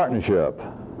more on the partnership.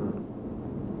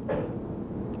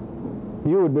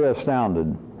 You would be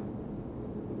astounded.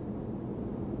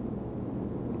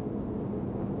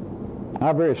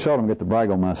 I very seldom get to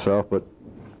brag on myself, but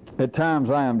at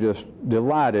times I am just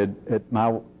delighted at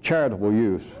my charitable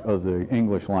use of the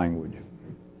English language.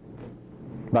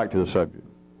 Back to the subject.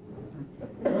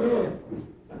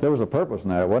 There was a purpose in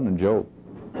that. It wasn't a joke.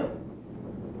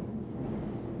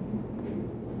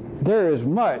 There is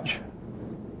much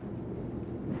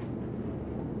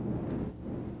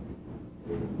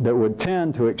that would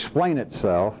tend to explain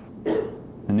itself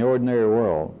in the ordinary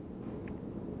world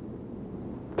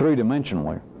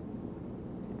three-dimensionally.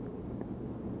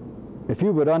 If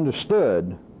you would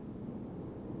understood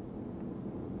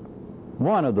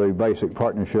one of the basic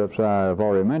partnerships I have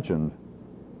already mentioned,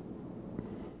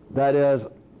 that is,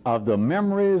 of the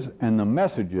memories and the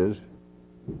messages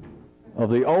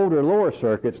of the older lower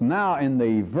circuits now in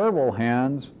the verbal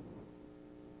hands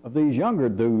of these younger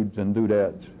dudes and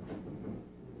dudettes.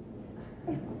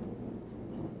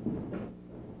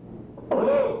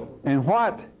 And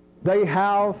what they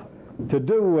have to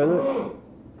do with it,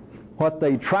 what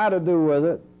they try to do with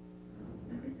it,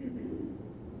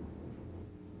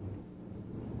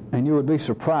 and you would be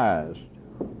surprised,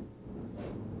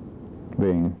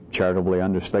 being charitably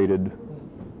understated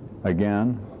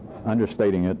again,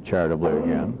 understating it charitably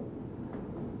again,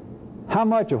 how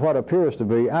much of what appears to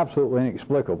be absolutely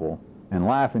inexplicable in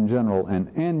life in general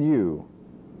and in you,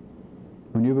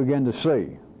 when you begin to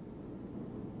see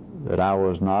that I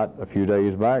was not, a few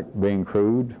days back, being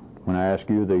crude when I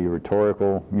asked you the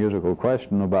rhetorical musical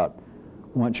question about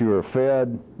once you were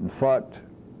fed and fucked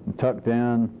and tucked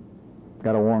in,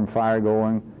 got a warm fire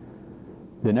going,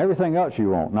 then everything else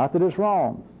you want. Not that it's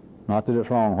wrong. Not that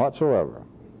it's wrong whatsoever.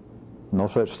 No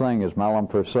such thing as malum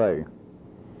per se.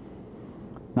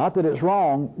 Not that it's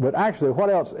wrong, but actually what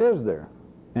else is there?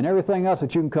 And everything else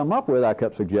that you can come up with, I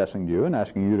kept suggesting to you and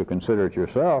asking you to consider it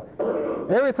yourself,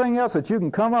 everything else that you can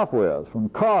come up with, from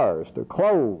cars to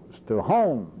clothes to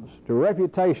homes to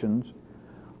reputations,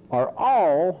 are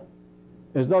all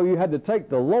as though you had to take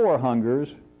the lower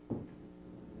hungers,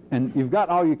 and you've got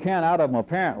all you can out of them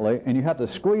apparently, and you have to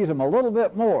squeeze them a little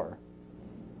bit more.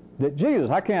 That, Jesus,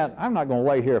 I'm not going to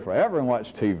lay here forever and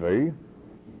watch TV.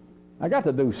 I got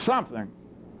to do something.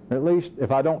 At least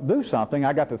if I don't do something,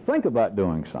 I got to think about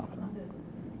doing something.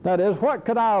 That is, what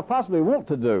could I possibly want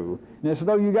to do? And it's as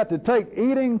though you got to take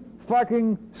eating,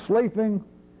 fucking, sleeping,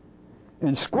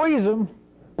 and squeeze them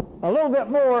a little bit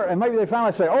more, and maybe they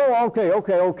finally say, oh, okay.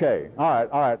 All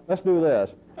right, let's do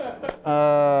this.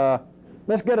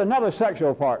 Let's get another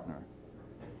sexual partner.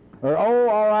 Or, oh,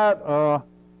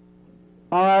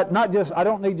 all right, not just, I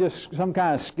don't need just some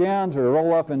kind of skins or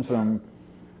roll up in some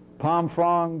palm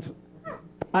fronds.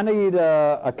 I need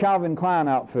a Calvin Klein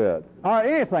outfit. All right,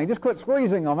 anything. Just quit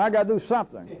squeezing them. I got to do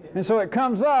something. And so it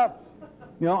comes up,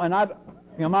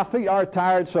 and my feet are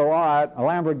tired. So all right, a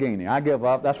Lamborghini. I give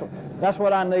up. That's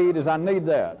what I need. I need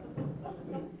that.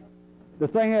 The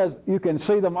thing is, you can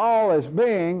see them all as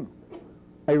being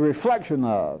a reflection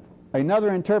of,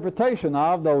 another interpretation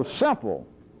of those simple,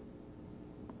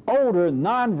 older,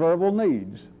 nonverbal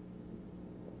needs.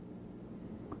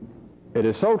 It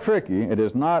is so tricky. It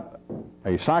is not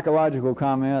a psychological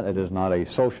comment. It is not a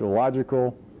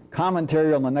sociological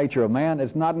commentary on the nature of man.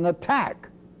 It's not an attack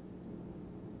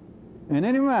in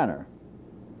any manner.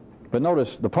 But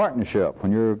notice the partnership.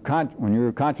 When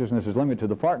your consciousness is limited to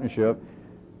the partnership,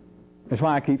 that's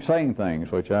why I keep saying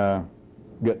things, which I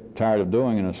get tired of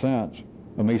doing in a sense,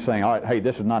 of me saying, all right, hey,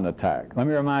 this is not an attack. Let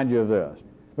me remind you of this.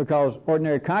 Because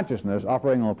ordinary consciousness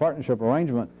operating on a partnership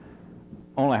arrangement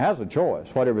only has a choice.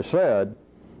 Whatever said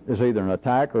is either an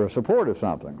attack or a support of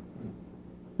something.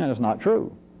 And it's not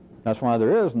true. That's why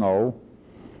there is no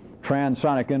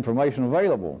transonic information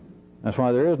available. That's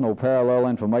why there is no parallel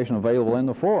information available in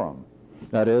the forum.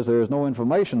 That is, there is no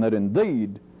information that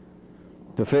indeed,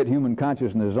 to fit human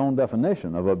consciousness' own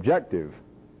definition of objective,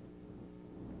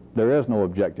 there is no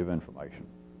objective information.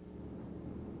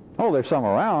 Oh, there's some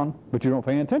around, but you don't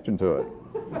pay attention to it.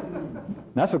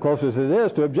 That's the closest it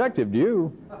is to objective to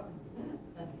you.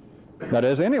 That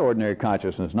is, any ordinary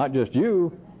consciousness, not just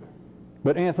you,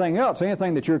 but anything else,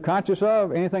 anything that you're conscious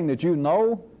of, anything that you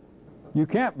know, you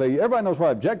can't be. Everybody knows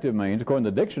what objective means, according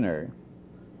to the dictionary.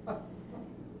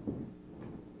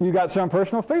 You got some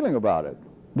personal feeling about it.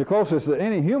 The closest that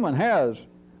any human has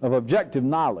of objective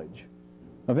knowledge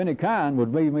of any kind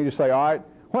would be me to say, all right,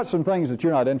 what's some things that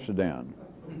you're not interested in?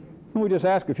 And we just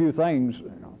ask a few things,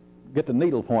 get the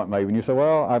needle point maybe, and you say,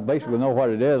 well, I basically know what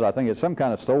it is. I think it's some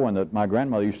kind of sewing that my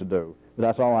grandmother used to do, but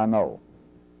that's all I know.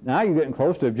 Now you're getting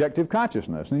close to objective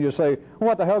consciousness, and you say, well,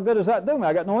 what the hell good does that do me?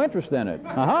 I got no interest in it.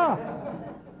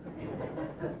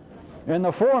 In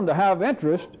the forum, to have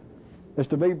interest is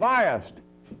to be biased.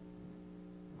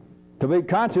 To be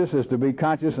conscious is to be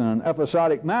conscious in an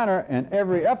episodic manner, and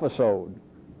every episode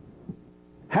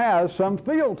has some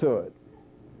feel to it.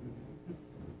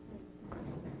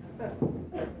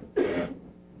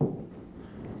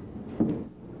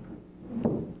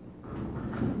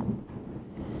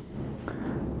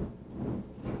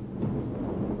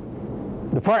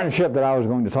 The partnership that I was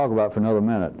going to talk about for another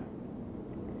minute,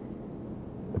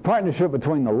 the partnership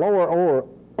between the lower or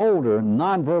older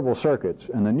nonverbal circuits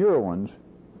and the newer ones,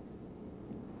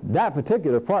 that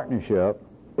particular partnership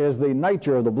is the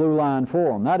nature of the Blue Line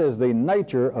Forum. That is the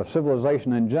nature of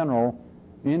civilization in general,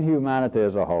 in humanity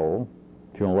as a whole.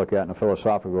 If you want to look at it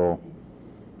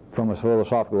from a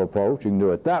philosophical approach, you can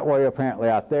do it that way, apparently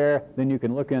out there. Then you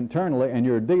can look internally, and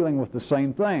you're dealing with the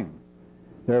same thing.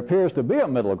 There appears to be a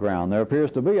middle ground. There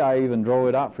appears to be, I even draw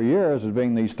it out for years as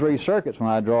being these three circuits when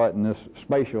I draw it in this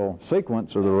spatial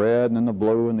sequence of the red and then the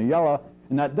blue and the yellow.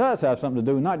 And that does have something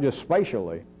to do not just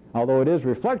spatially, although it is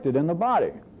reflected in the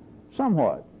body,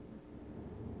 somewhat.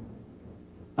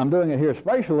 I'm doing it here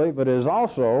spatially, but it is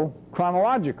also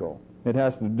chronological. It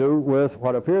has to do with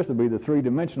what appears to be the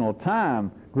three-dimensional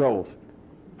time growth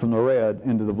from the red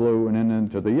into the blue and then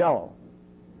into the yellow.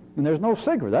 And there's no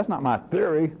secret. That's not my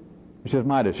theory. It's just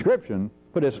my description,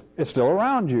 but it's still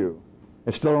around you.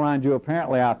 It's still around you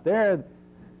apparently out there.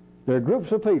 There are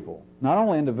groups of people, not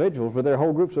only individuals, but there are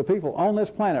whole groups of people on this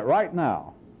planet right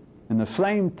now, in the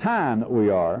same time that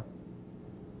we are,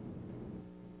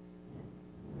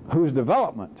 whose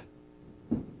development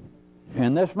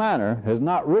in this manner has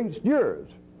not reached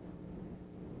yours.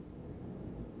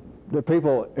 The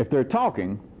people, if they're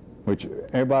talking, which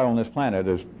everybody on this planet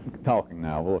is talking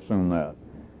now, we'll assume that.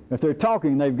 If they're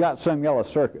talking, they've got some yellow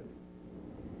circuit.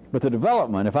 But the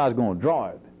development, if I was going to draw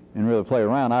it and really play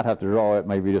around, I'd have to draw it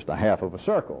maybe just a half of a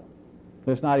circle.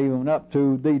 It's not even up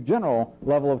to the general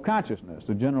level of consciousness.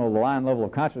 The line level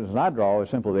of consciousness I draw is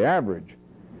simply the average.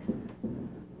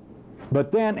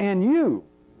 But then in you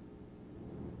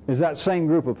is that same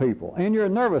group of people. In your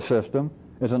nervous system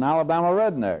is an Alabama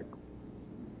redneck,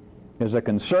 is a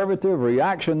conservative,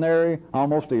 reactionary,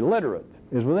 almost illiterate,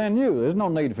 is within you. There's no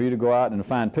need for you to go out and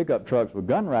find pickup trucks with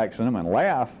gun racks in them and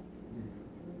laugh.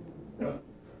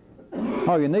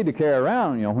 All you need to carry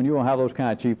around, when you want to have those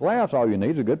kind of cheap laughs, all you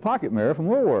need is a good pocket mirror from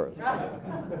Woolworths.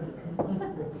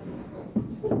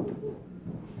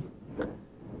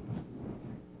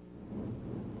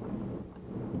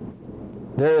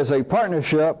 There is a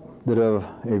partnership that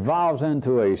evolves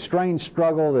into a strange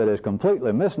struggle that is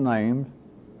completely misnamed.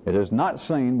 It is not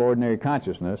seen by ordinary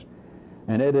consciousness,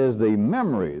 and it is the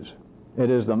memories, it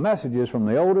is the messages from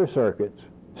the older circuits,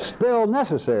 still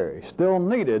necessary, still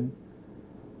needed,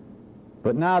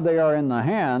 but now they are in the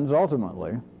hands,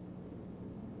 ultimately,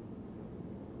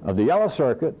 of the yellow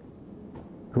circuit,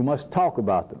 who must talk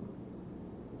about them.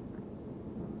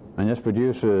 And this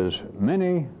produces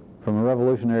many from a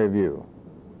revolutionary view,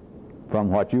 from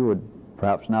what you would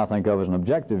perhaps now think of as an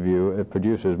objective view, it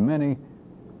produces many,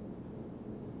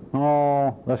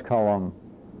 let's call them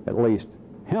at least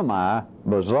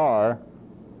bizarre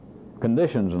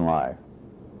conditions in life.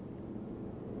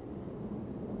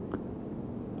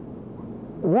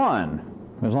 One,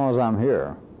 as long as I'm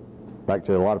here, back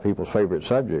to a lot of people's favorite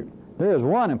subject, there is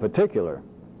one in particular.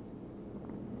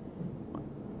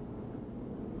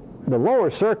 The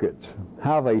lower circuits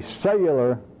have a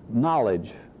cellular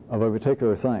knowledge of a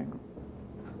particular thing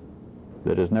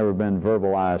that has never been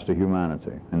verbalized to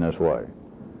humanity in this way.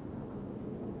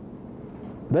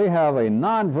 They have a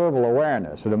nonverbal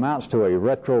awareness that amounts to a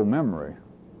retro memory.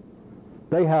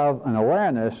 They have an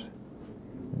awareness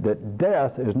that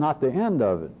death is not the end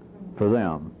of it for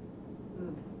them.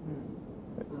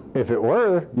 If it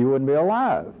were, you wouldn't be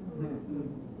alive.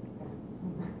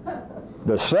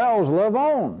 The cells live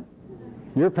on.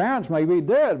 Your parents may be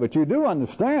dead, but you do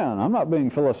understand. I'm not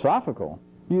being philosophical.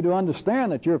 You do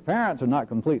understand that your parents are not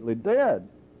completely dead.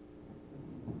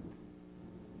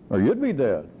 Or you'd be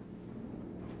dead.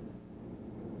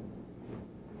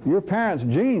 Your parents'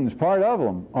 genes, part of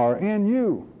them, are in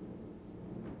you.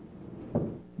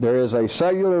 There is a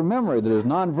cellular memory that is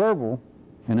nonverbal,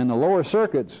 and in the lower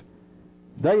circuits,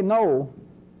 they know,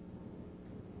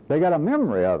 they got a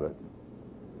memory of it.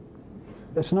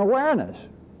 It's an awareness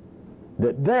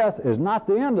that death is not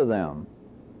the end of them.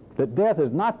 That death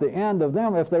is not the end of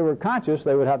them. If they were conscious,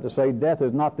 they would have to say death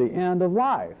is not the end of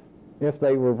life, if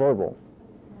they were verbal.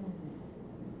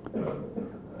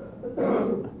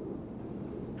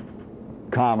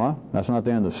 Comma, that's not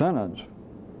the end of the sentence.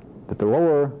 That the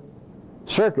lower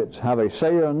circuits have a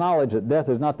cellular knowledge that death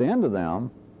is not the end of them,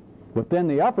 but then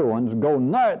the upper ones go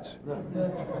nuts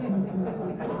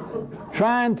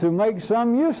trying to make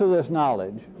some use of this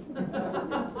knowledge.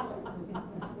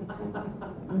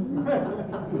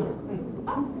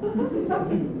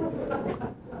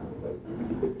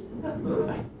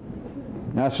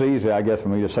 That's easy, I guess, for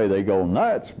me to say they go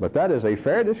nuts, but that is a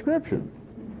fair description.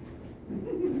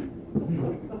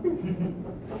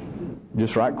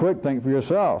 Just right quick, think for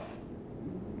yourself.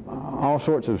 All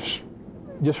sorts of,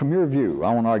 just from your view,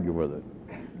 I won't argue with it,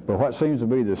 but what seems to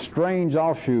be the strange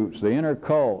offshoots, the inner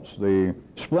cults, the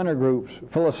splinter groups,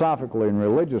 philosophically and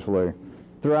religiously,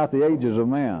 throughout the ages of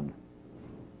man.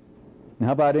 And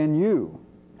how about in you?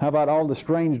 How about all the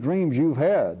strange dreams you've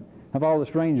had? How about all the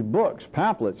strange books,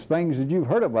 pamphlets, things that you've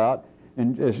heard about,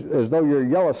 and as though your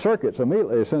yellow circuits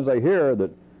immediately, as soon as they hear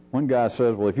that one guy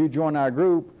says, well, if you join our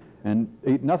group and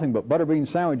eat nothing but butterbean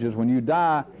sandwiches, when you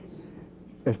die,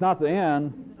 it's not the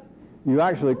end. You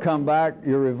actually come back,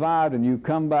 you're revived, and you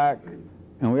come back,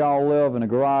 and we all live in a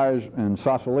garage in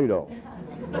Sausalito.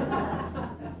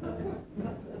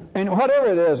 And whatever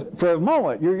it is, for a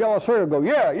moment, your yellow circuit will go,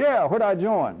 yeah, where'd I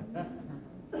join?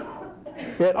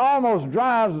 It almost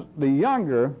drives the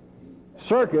younger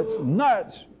circuits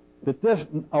nuts that this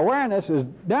awareness is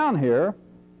down here.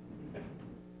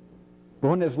 But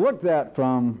when it's looked at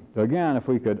from, again, if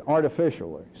we could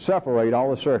artificially separate all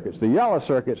the circuits, the yellow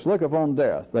circuits look upon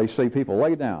death. They see people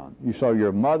lay down. You saw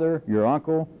your mother, your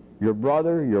uncle, your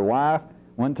brother, your wife.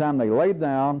 One time they laid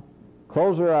down,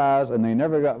 closed their eyes, and they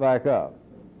never got back up.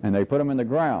 And they put them in the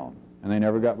ground, and they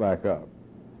never got back up.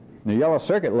 And the yellow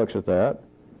circuit looks at that,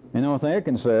 and the only thing it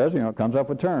can say is, it comes up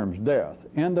with terms: death,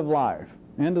 end of life,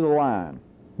 end of the line,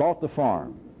 bought the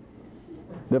farm.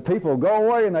 The people go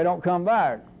away and they don't come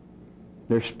back.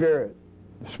 Their spirit,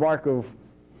 the spark of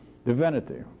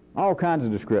divinity, all kinds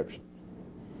of descriptions.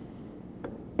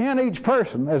 In each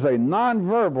person is a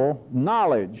nonverbal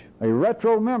knowledge, a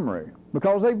retro memory,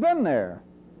 because they've been there.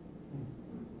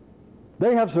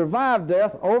 They have survived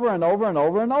death over and over and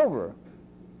over and over.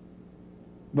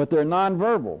 But they're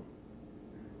nonverbal.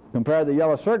 Compared to the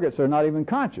yellow circuits, they're not even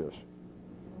conscious.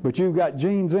 But you've got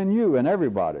genes in you and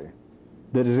everybody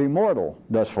that is immortal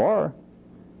thus far.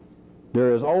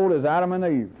 They're as old as Adam and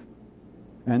Eve.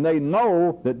 And they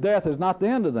know that death is not the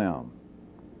end of them.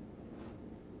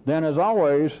 Then, as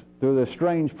always, through this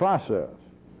strange process,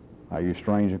 I use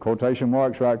strange in quotation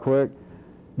marks right quick,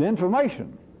 the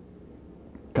information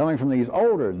coming from these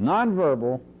older,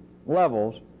 nonverbal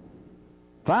levels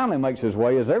finally makes its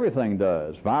way, as everything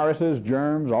does. Viruses,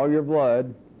 germs, all your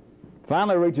blood,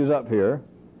 finally reaches up here,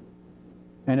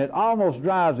 and it almost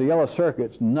drives the yellow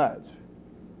circuits nuts.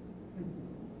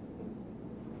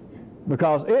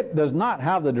 Because it does not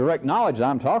have the direct knowledge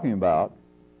I'm talking about,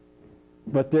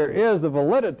 but there is the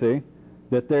validity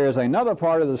that there is another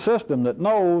part of the system that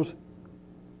knows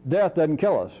death doesn't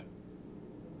kill us.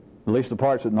 At least the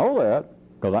parts that know that,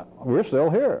 because we're still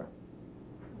here.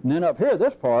 And then up here,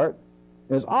 this part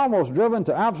is almost driven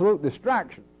to absolute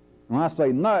distraction when I say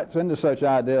nuts, into such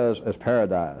ideas as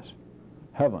paradise,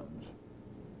 heavens,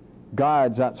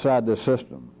 gods outside this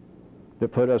system that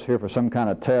put us here for some kind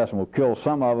of test and will kill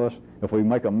some of us if we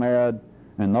make them mad,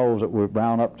 and those that we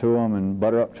brown up to them and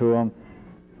butter up to them,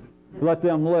 let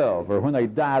them live. Or when they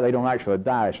die, they don't actually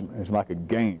die. It's like a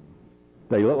game.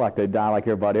 They look like they die like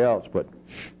everybody else, but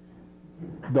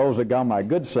those that got on my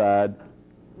good side,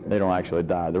 they don't actually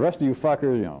die. The rest of you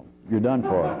fuckers, you know, you're done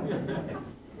for.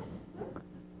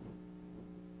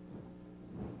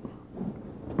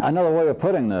 Another way of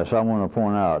putting this I want to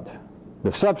point out.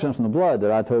 The substance in the blood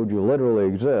that I told you literally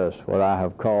exists, what I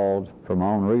have called, for my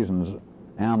own reasons,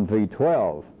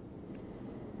 AMV12.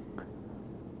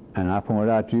 And I pointed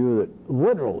out to you that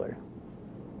literally,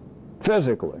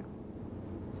 physically,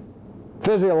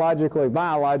 physiologically,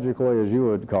 biologically, as you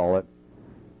would call it,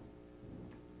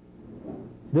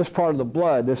 this part of the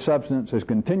blood, this substance, is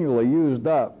continually used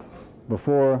up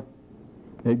before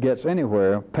it gets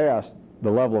anywhere past the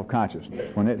level of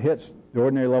consciousness. When it hits the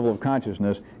ordinary level of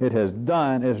consciousness, it has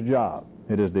done its job.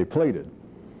 It is depleted.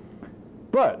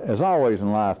 But, as always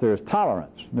in life, there is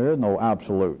tolerance. There is no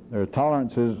absolute. There are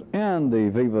tolerances in the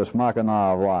vivus machina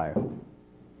of life.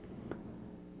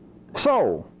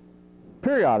 So,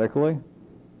 periodically,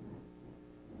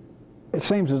 it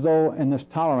seems as though in this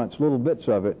tolerance, little bits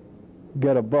of it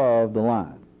get above the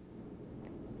line.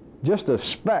 Just a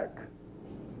speck,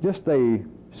 just a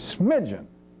smidgen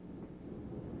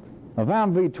of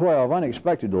AMV12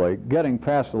 unexpectedly getting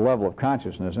past the level of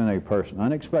consciousness in a person,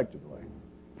 unexpectedly,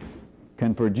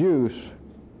 can produce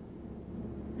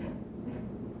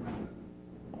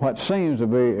what seems to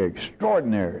be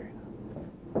extraordinary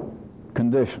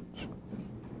conditions.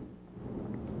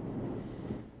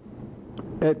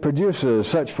 It produces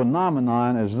such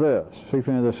phenomenon as this. See if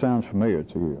any of this sounds familiar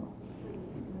to you.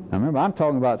 Now remember, I'm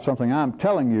talking about something I'm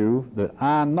telling you that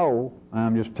I know.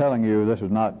 I'm just telling you this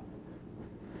is not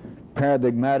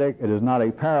paradigmatic. It is not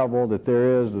a parable, that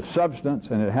there is the substance,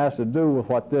 and it has to do with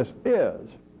what this is.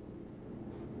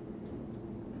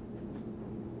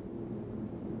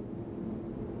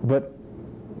 But,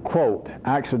 quote,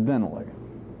 accidentally,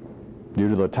 due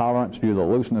to the tolerance, due to the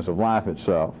looseness of life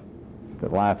itself,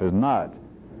 that life is not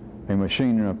a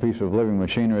machinery, a piece of living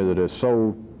machinery that is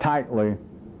so tightly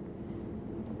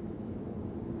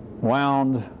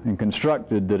wound and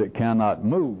constructed that it cannot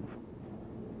move.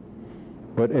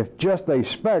 But if just a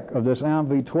speck of this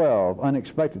AMV12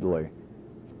 unexpectedly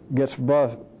gets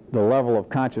above the level of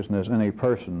consciousness in a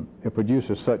person, it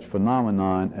produces such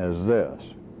phenomenon as this.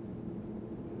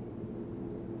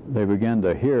 They begin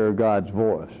to hear God's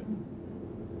voice.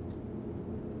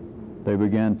 They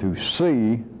begin to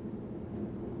see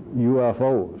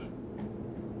UFOs.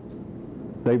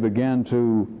 They begin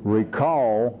to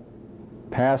recall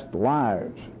past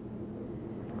lives.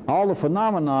 All the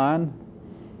phenomenon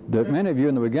that many of you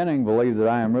in the beginning believe that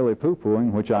I am really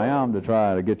poo-pooing, which I am to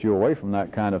try to get you away from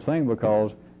that kind of thing,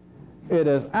 because it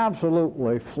is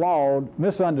absolutely flawed,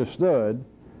 misunderstood,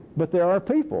 but there are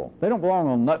people. They don't belong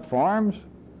on nut farms.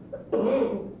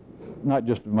 Not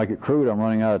just to make it crude, I'm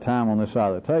running out of time on this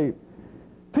side of the tape.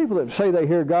 People that say they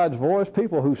hear God's voice,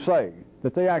 people who say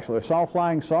that they actually saw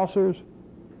flying saucers,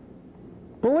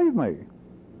 believe me.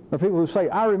 The people who say,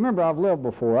 I remember I've lived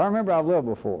before, I remember I've lived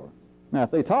before. Now,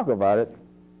 if they talk about it,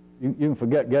 you can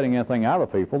forget getting anything out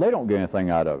of people. They don't get anything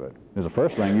out of it. Is the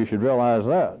first thing you should realize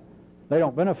that. They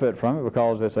don't benefit from it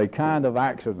because it's a kind of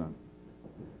accident.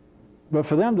 But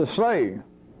for them to say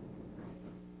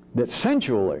that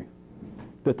sensually,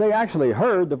 that they actually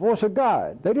heard the voice of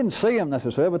God. They didn't see him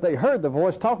necessarily, but they heard the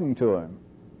voice talking to him.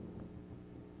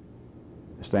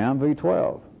 It's the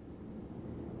AMV12.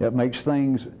 It makes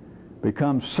things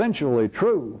become sensually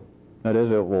true. That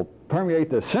is, it will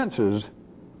permeate the senses,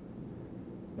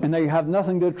 and they have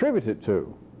nothing to attribute it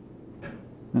to.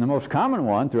 And the most common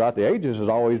one throughout the ages has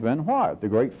always been what? The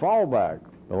great fallback,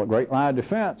 the great line of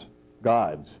defense,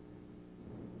 gods,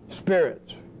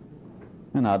 spirits.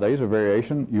 And nowadays a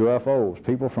variation, UFOs,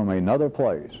 people from another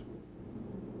place.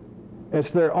 It's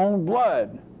their own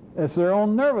blood. It's their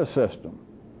own nervous system.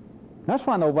 That's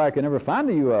why nobody can ever find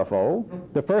a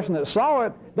UFO. The person that saw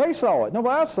it, they saw it.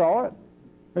 Nobody else saw it.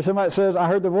 Or somebody that says, I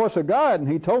heard the voice of God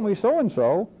and he told me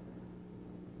so-and-so.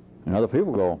 And other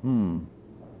people go,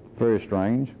 very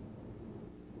strange.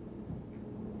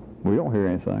 We don't hear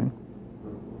anything.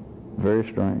 Very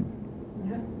strange.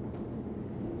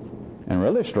 And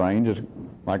really strange is,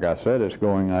 like I said, it's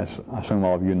going, I assume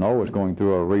all of you know, it's going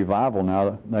through a revival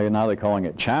now. Now they're calling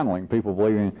it channeling, people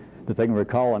believing that they can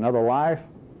recall another life.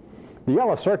 The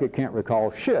yellow circuit can't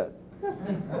recall shit.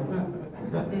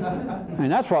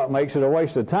 And that's what makes it a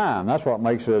waste of time. That's what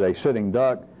makes it a sitting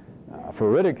duck, laugh, for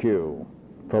ridicule.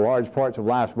 For large parts of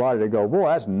life's body, they go, boy,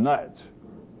 that's nuts.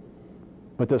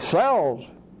 But the cells,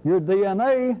 your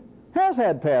DNA, has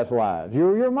had past lives. You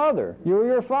were your mother. You were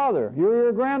your father. You were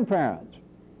your grandparents.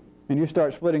 And you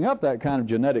start splitting up that kind of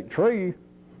genetic tree.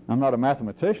 I'm not a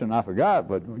mathematician, I forgot,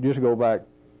 but just go back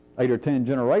 8 or 10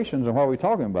 generations, and what are we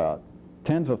talking about?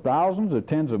 Tens of thousands or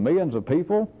tens of millions of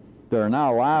people that are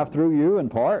now alive through you in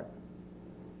part.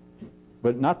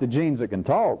 But not the genes that can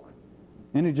talk.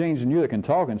 Any genes in you that can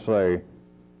talk and say,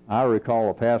 I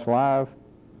recall a past life,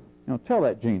 you know, tell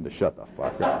that gene to shut the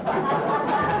fuck up.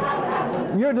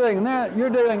 You're dealing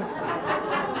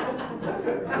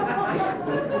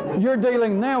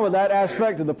now with that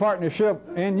aspect of the partnership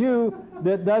in you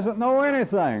that doesn't know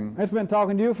anything. It's been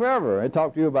talking to you forever. It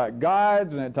talked to you about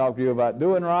guides, and it talked to you about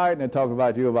doing right, and it talked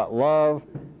about you about love.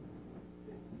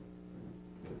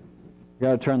 You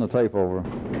got to turn the tape over.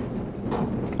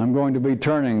 I'm going to be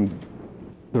turning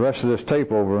the rest of this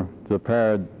tape over to the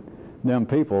paradigm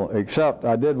people, except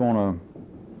I did want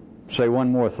to say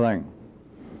one more thing.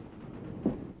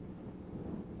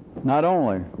 Not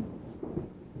only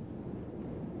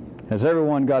has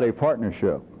everyone got a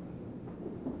partnership,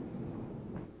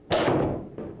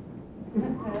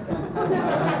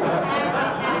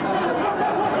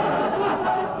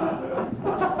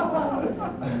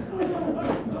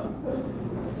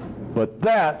 but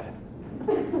that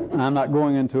I'm not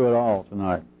going into it all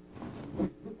tonight.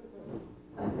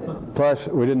 Plus,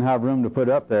 we didn't have room to put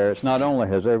up there. It's not only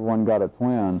has everyone got a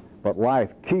twin, but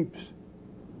life keeps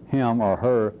him or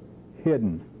her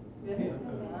hidden.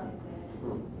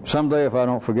 Someday, if I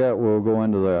don't forget, we'll go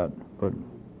into that. But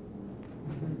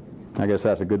I guess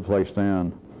that's a good place to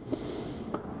end.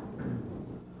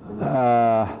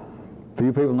 For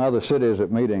you people in other cities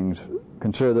at meetings,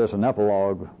 consider this an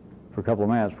epilogue for a couple of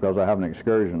minutes, because I have an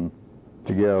excursion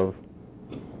to give,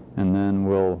 and then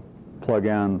we'll plug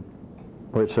in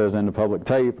what it says in the public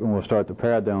tape, and we'll start the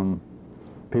paradigm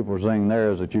people zing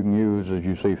theirs that you can use as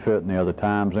you see fit in the other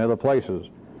times and other places.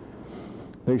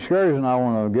 The excursion I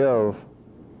want to give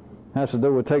has to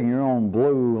do with taking your own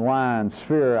blue line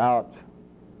sphere out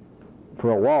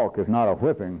for a walk, if not a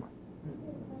whipping.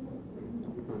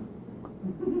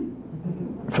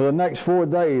 For the next 4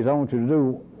 days, I want you to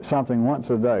do something once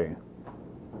a day.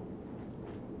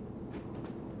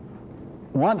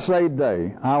 Once a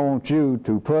day, I want you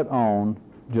to put on,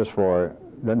 just for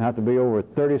it, doesn't have to be over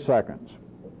 30 seconds.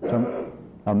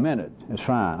 A minute is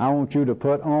fine. I want you to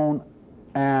put on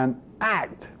an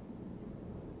act.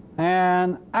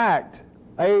 An act.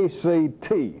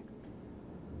 A-C-T.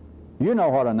 You know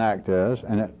what an act is,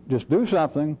 and just do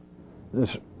something,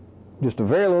 just a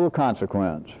very little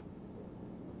consequence,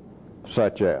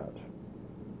 such as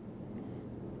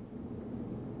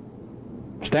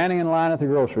standing in line at the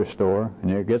grocery store,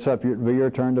 and it gets up to be your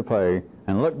turn to pay,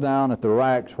 and look down at the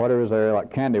racks, whatever's there,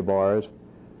 like candy bars,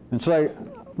 and say,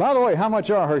 by the way, how much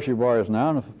are Hershey bars now?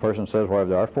 And if the person says whatever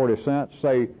they are, 40 cents,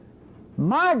 say,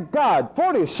 my God,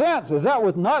 40 cents, is that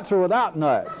with nuts or without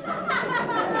nuts?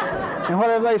 And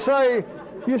whatever they say,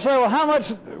 you say, well, how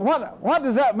much, what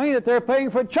does that mean that they're paying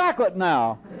for chocolate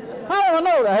now? I want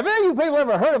to know that. Have any of you people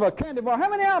ever heard of a candy bar? How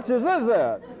many ounces is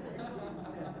that?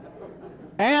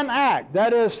 An act.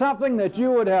 That is something that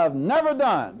you would have never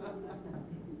done.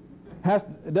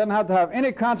 It doesn't have to have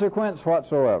any consequence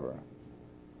whatsoever.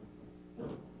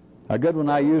 A good one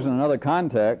I use in another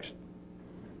context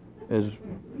is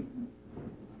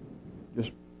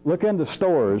just look into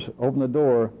stores, open the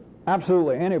door,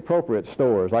 absolutely inappropriate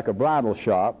stores, like a bridal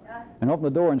shop, and open the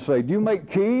door and say, do you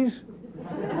make keys?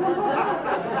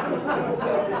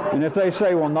 And if they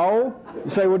say, well, no,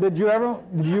 you say, well, did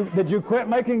you quit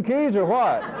making keys or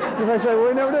what? If they say, well,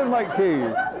 we never did make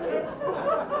keys.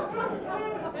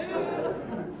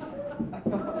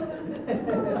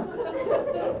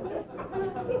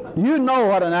 You know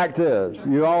what an act is.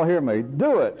 You all hear me.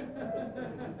 Do it.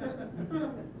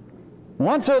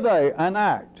 Once a day, an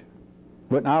act.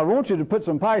 But now I want you to put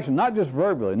some passion, not just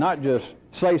verbally, not just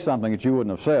say something that you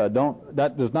wouldn't have said.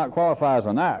 That does not qualify as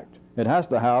an act. It has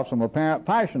to have some apparent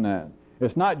passion in it.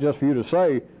 It's not just for you to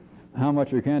say, how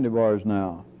much are candy bars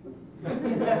now?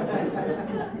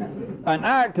 An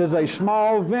act is a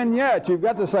small vignette. You've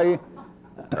got to say,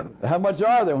 how much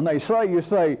are they? When they say, you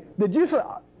say, did you say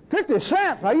 50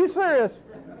 cents? Are you serious?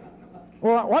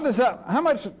 Well, what is that? How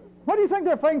much? What do you think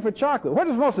they're paying for chocolate? Where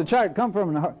does most of the chocolate come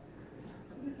from?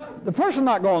 The person's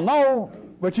not going to know,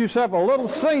 but you set up a little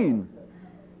scene.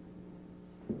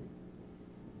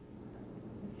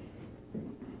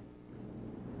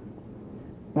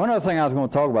 One other thing I was going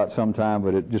to talk about sometime,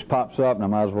 but it just pops up, and I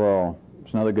might as well,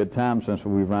 it's another good time since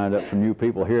we've rounded up some new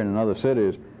people here and in other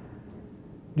cities.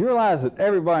 Do you realize that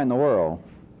everybody in the world,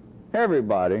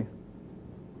 everybody,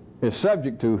 is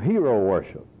subject to hero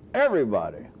worship?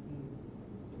 Everybody.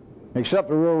 Except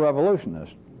the real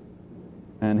revolutionist.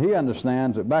 And he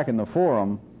understands that back in the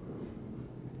Forum,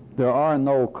 there are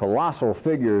no colossal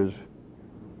figures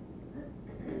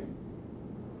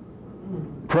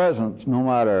present, no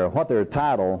matter what their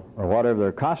title or whatever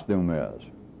their costume is.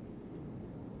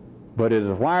 But it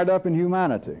is wired up in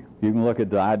humanity. You can look at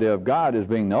the idea of God as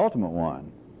being the ultimate one.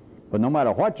 But no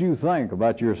matter what you think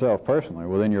about yourself personally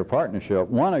within your partnership,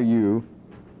 one of you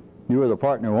are the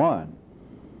partner one,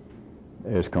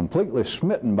 is completely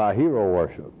smitten by hero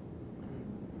worship.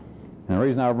 And the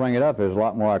reason I bring it up is a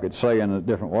lot more I could say in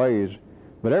different ways.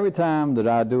 But every time that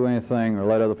I do anything or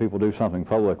let other people do something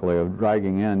publicly of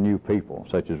dragging in new people,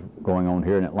 such as going on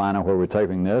here in Atlanta where we're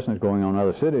taping this, and it's going on in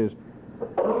other cities,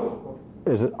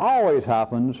 is it always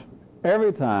happens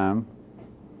every time,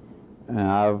 and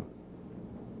I've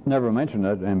never mentioned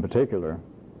it in particular,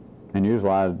 and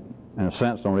usually I, in a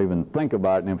sense, don't even think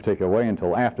about it in a particular way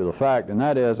until after the fact, and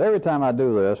that is, every time I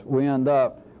do this, we end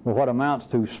up with what amounts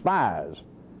to spies.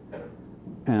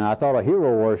 And I thought of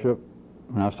hero worship,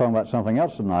 and I was talking about something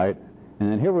else tonight,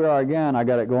 and then here we are again. I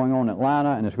got it going on in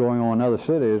Atlanta, and it's going on in other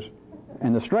cities,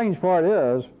 and the strange part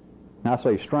is, and I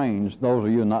say strange, those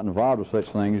of you not involved with such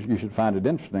things, you should find it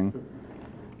interesting,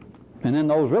 and then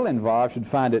those really involved should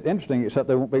find it interesting, except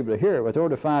they won't be able to hear it, but they ought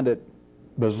to find it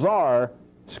bizarre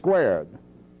squared.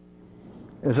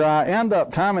 Is I end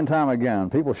up time and time again,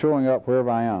 people showing up wherever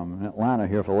I am, in Atlanta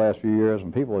here for the last few years,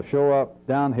 and people show up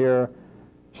down here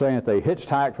saying that they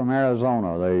hitchhiked from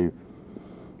Arizona, they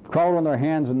crawled on their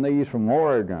hands and knees from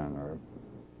Oregon,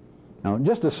 or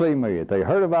just to see me. If they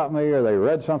heard about me or they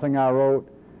read something I wrote,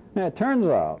 and it turns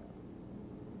out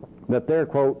that their,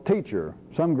 quote, teacher,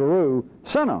 some guru,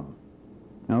 sent them.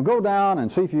 Go down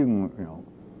and see if you can,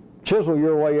 chisel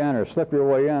your way in or slip your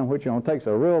way in, which, takes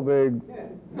a real big,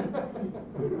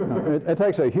 it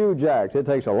takes a huge act. It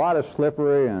takes a lot of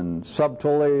slippery and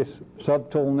subtleness.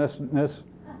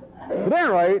 But at any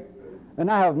rate,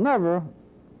 and I have never,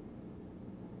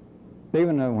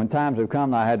 even when times have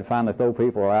come I had to finally throw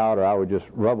people out, or I would just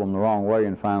rub them the wrong way,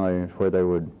 and finally where they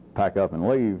would pack up and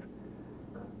leave.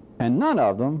 And none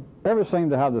of them ever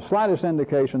seemed to have the slightest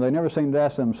indication, they never seemed to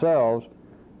ask themselves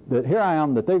that here I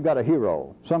am, that they've got a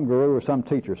hero, some guru or some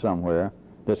teacher somewhere,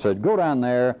 that said, go down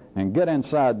there and get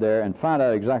inside there and find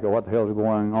out exactly what the hell is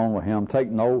going on with him, take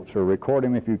notes or record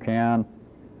him if you can.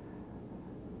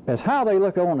 As how they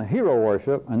look on the hero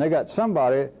worship, and they got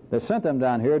somebody that sent them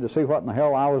down here to see what in the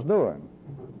hell I was doing.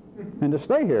 And to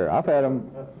stay here. I've had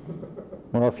them,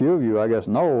 well, a few of you, I guess,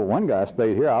 know one guy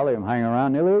stayed here. I let him hang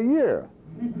around nearly a year.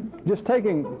 Just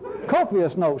taking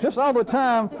copious notes, just all the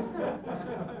time.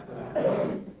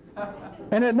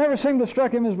 And it never seemed to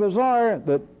strike him as bizarre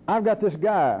that I've got this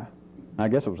guy. I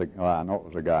guess it was I know it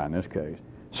was a guy in this case.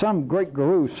 Some great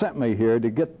guru sent me here to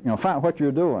get, find what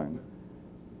you're doing.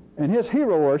 And his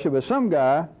hero worship is some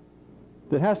guy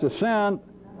that has to send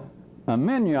a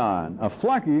minion, a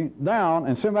flunky, down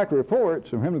and send back reports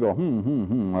for him to go,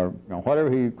 or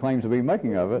whatever he claims to be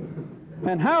making of it.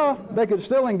 And how they could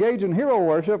still engage in hero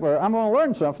worship, or I'm going to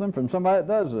learn something from somebody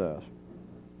that does this.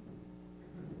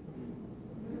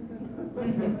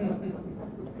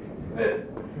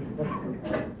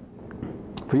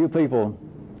 For you people,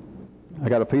 I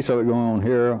got a piece of it going on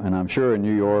here, and I'm sure in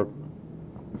New York.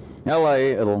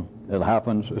 L.A., it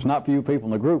happens. It's not for you people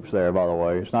in the groups there, by the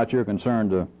way. It's not your concern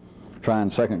to try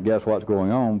and second guess what's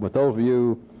going on. But those of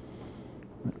you,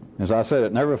 as I said,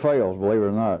 it never fails, believe it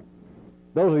or not.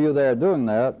 Those of you there doing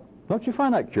that, don't you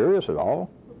find that curious at all?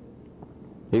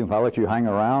 Even if I let you hang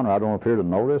around or I don't appear to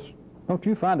notice, don't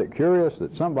you find it curious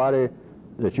that somebody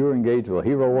that you're engaged with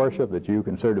hero worship, that you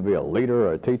consider to be a leader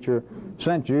or a teacher,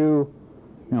 sent you,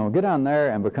 get down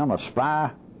there and become a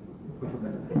spy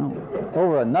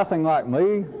over a nothing like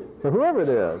me, or whoever it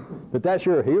is, that that's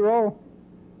your hero?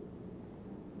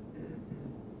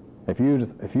 If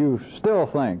you still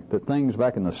think that things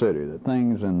back in the city, that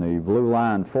things in the Blue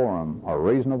Line Forum are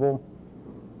reasonable,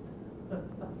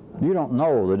 you don't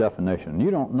know the definition. You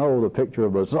don't know the picture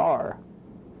of bizarre.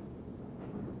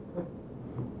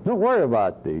 Don't worry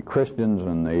about the Christians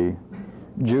and the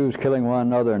Jews killing one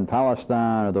another in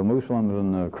Palestine, or the Muslims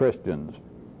and the Christians.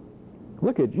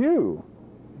 Look at you,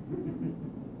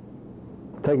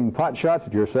 taking pot shots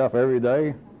at yourself every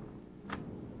day.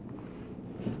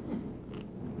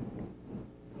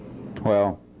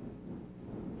 Well,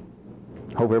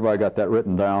 hope everybody got that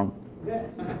written down.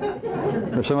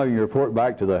 Or some of you report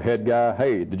back to the head guy,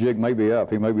 hey, the jig may be up,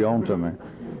 he may be on to me.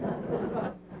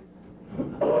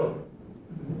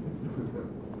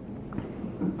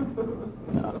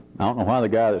 I don't know why the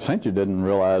guy that sent you didn't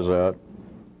realize that.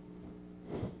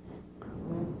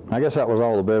 I guess that was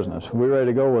all the business. We ready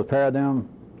to go with Paradigm?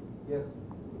 Yes.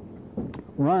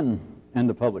 Run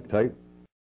into public tape.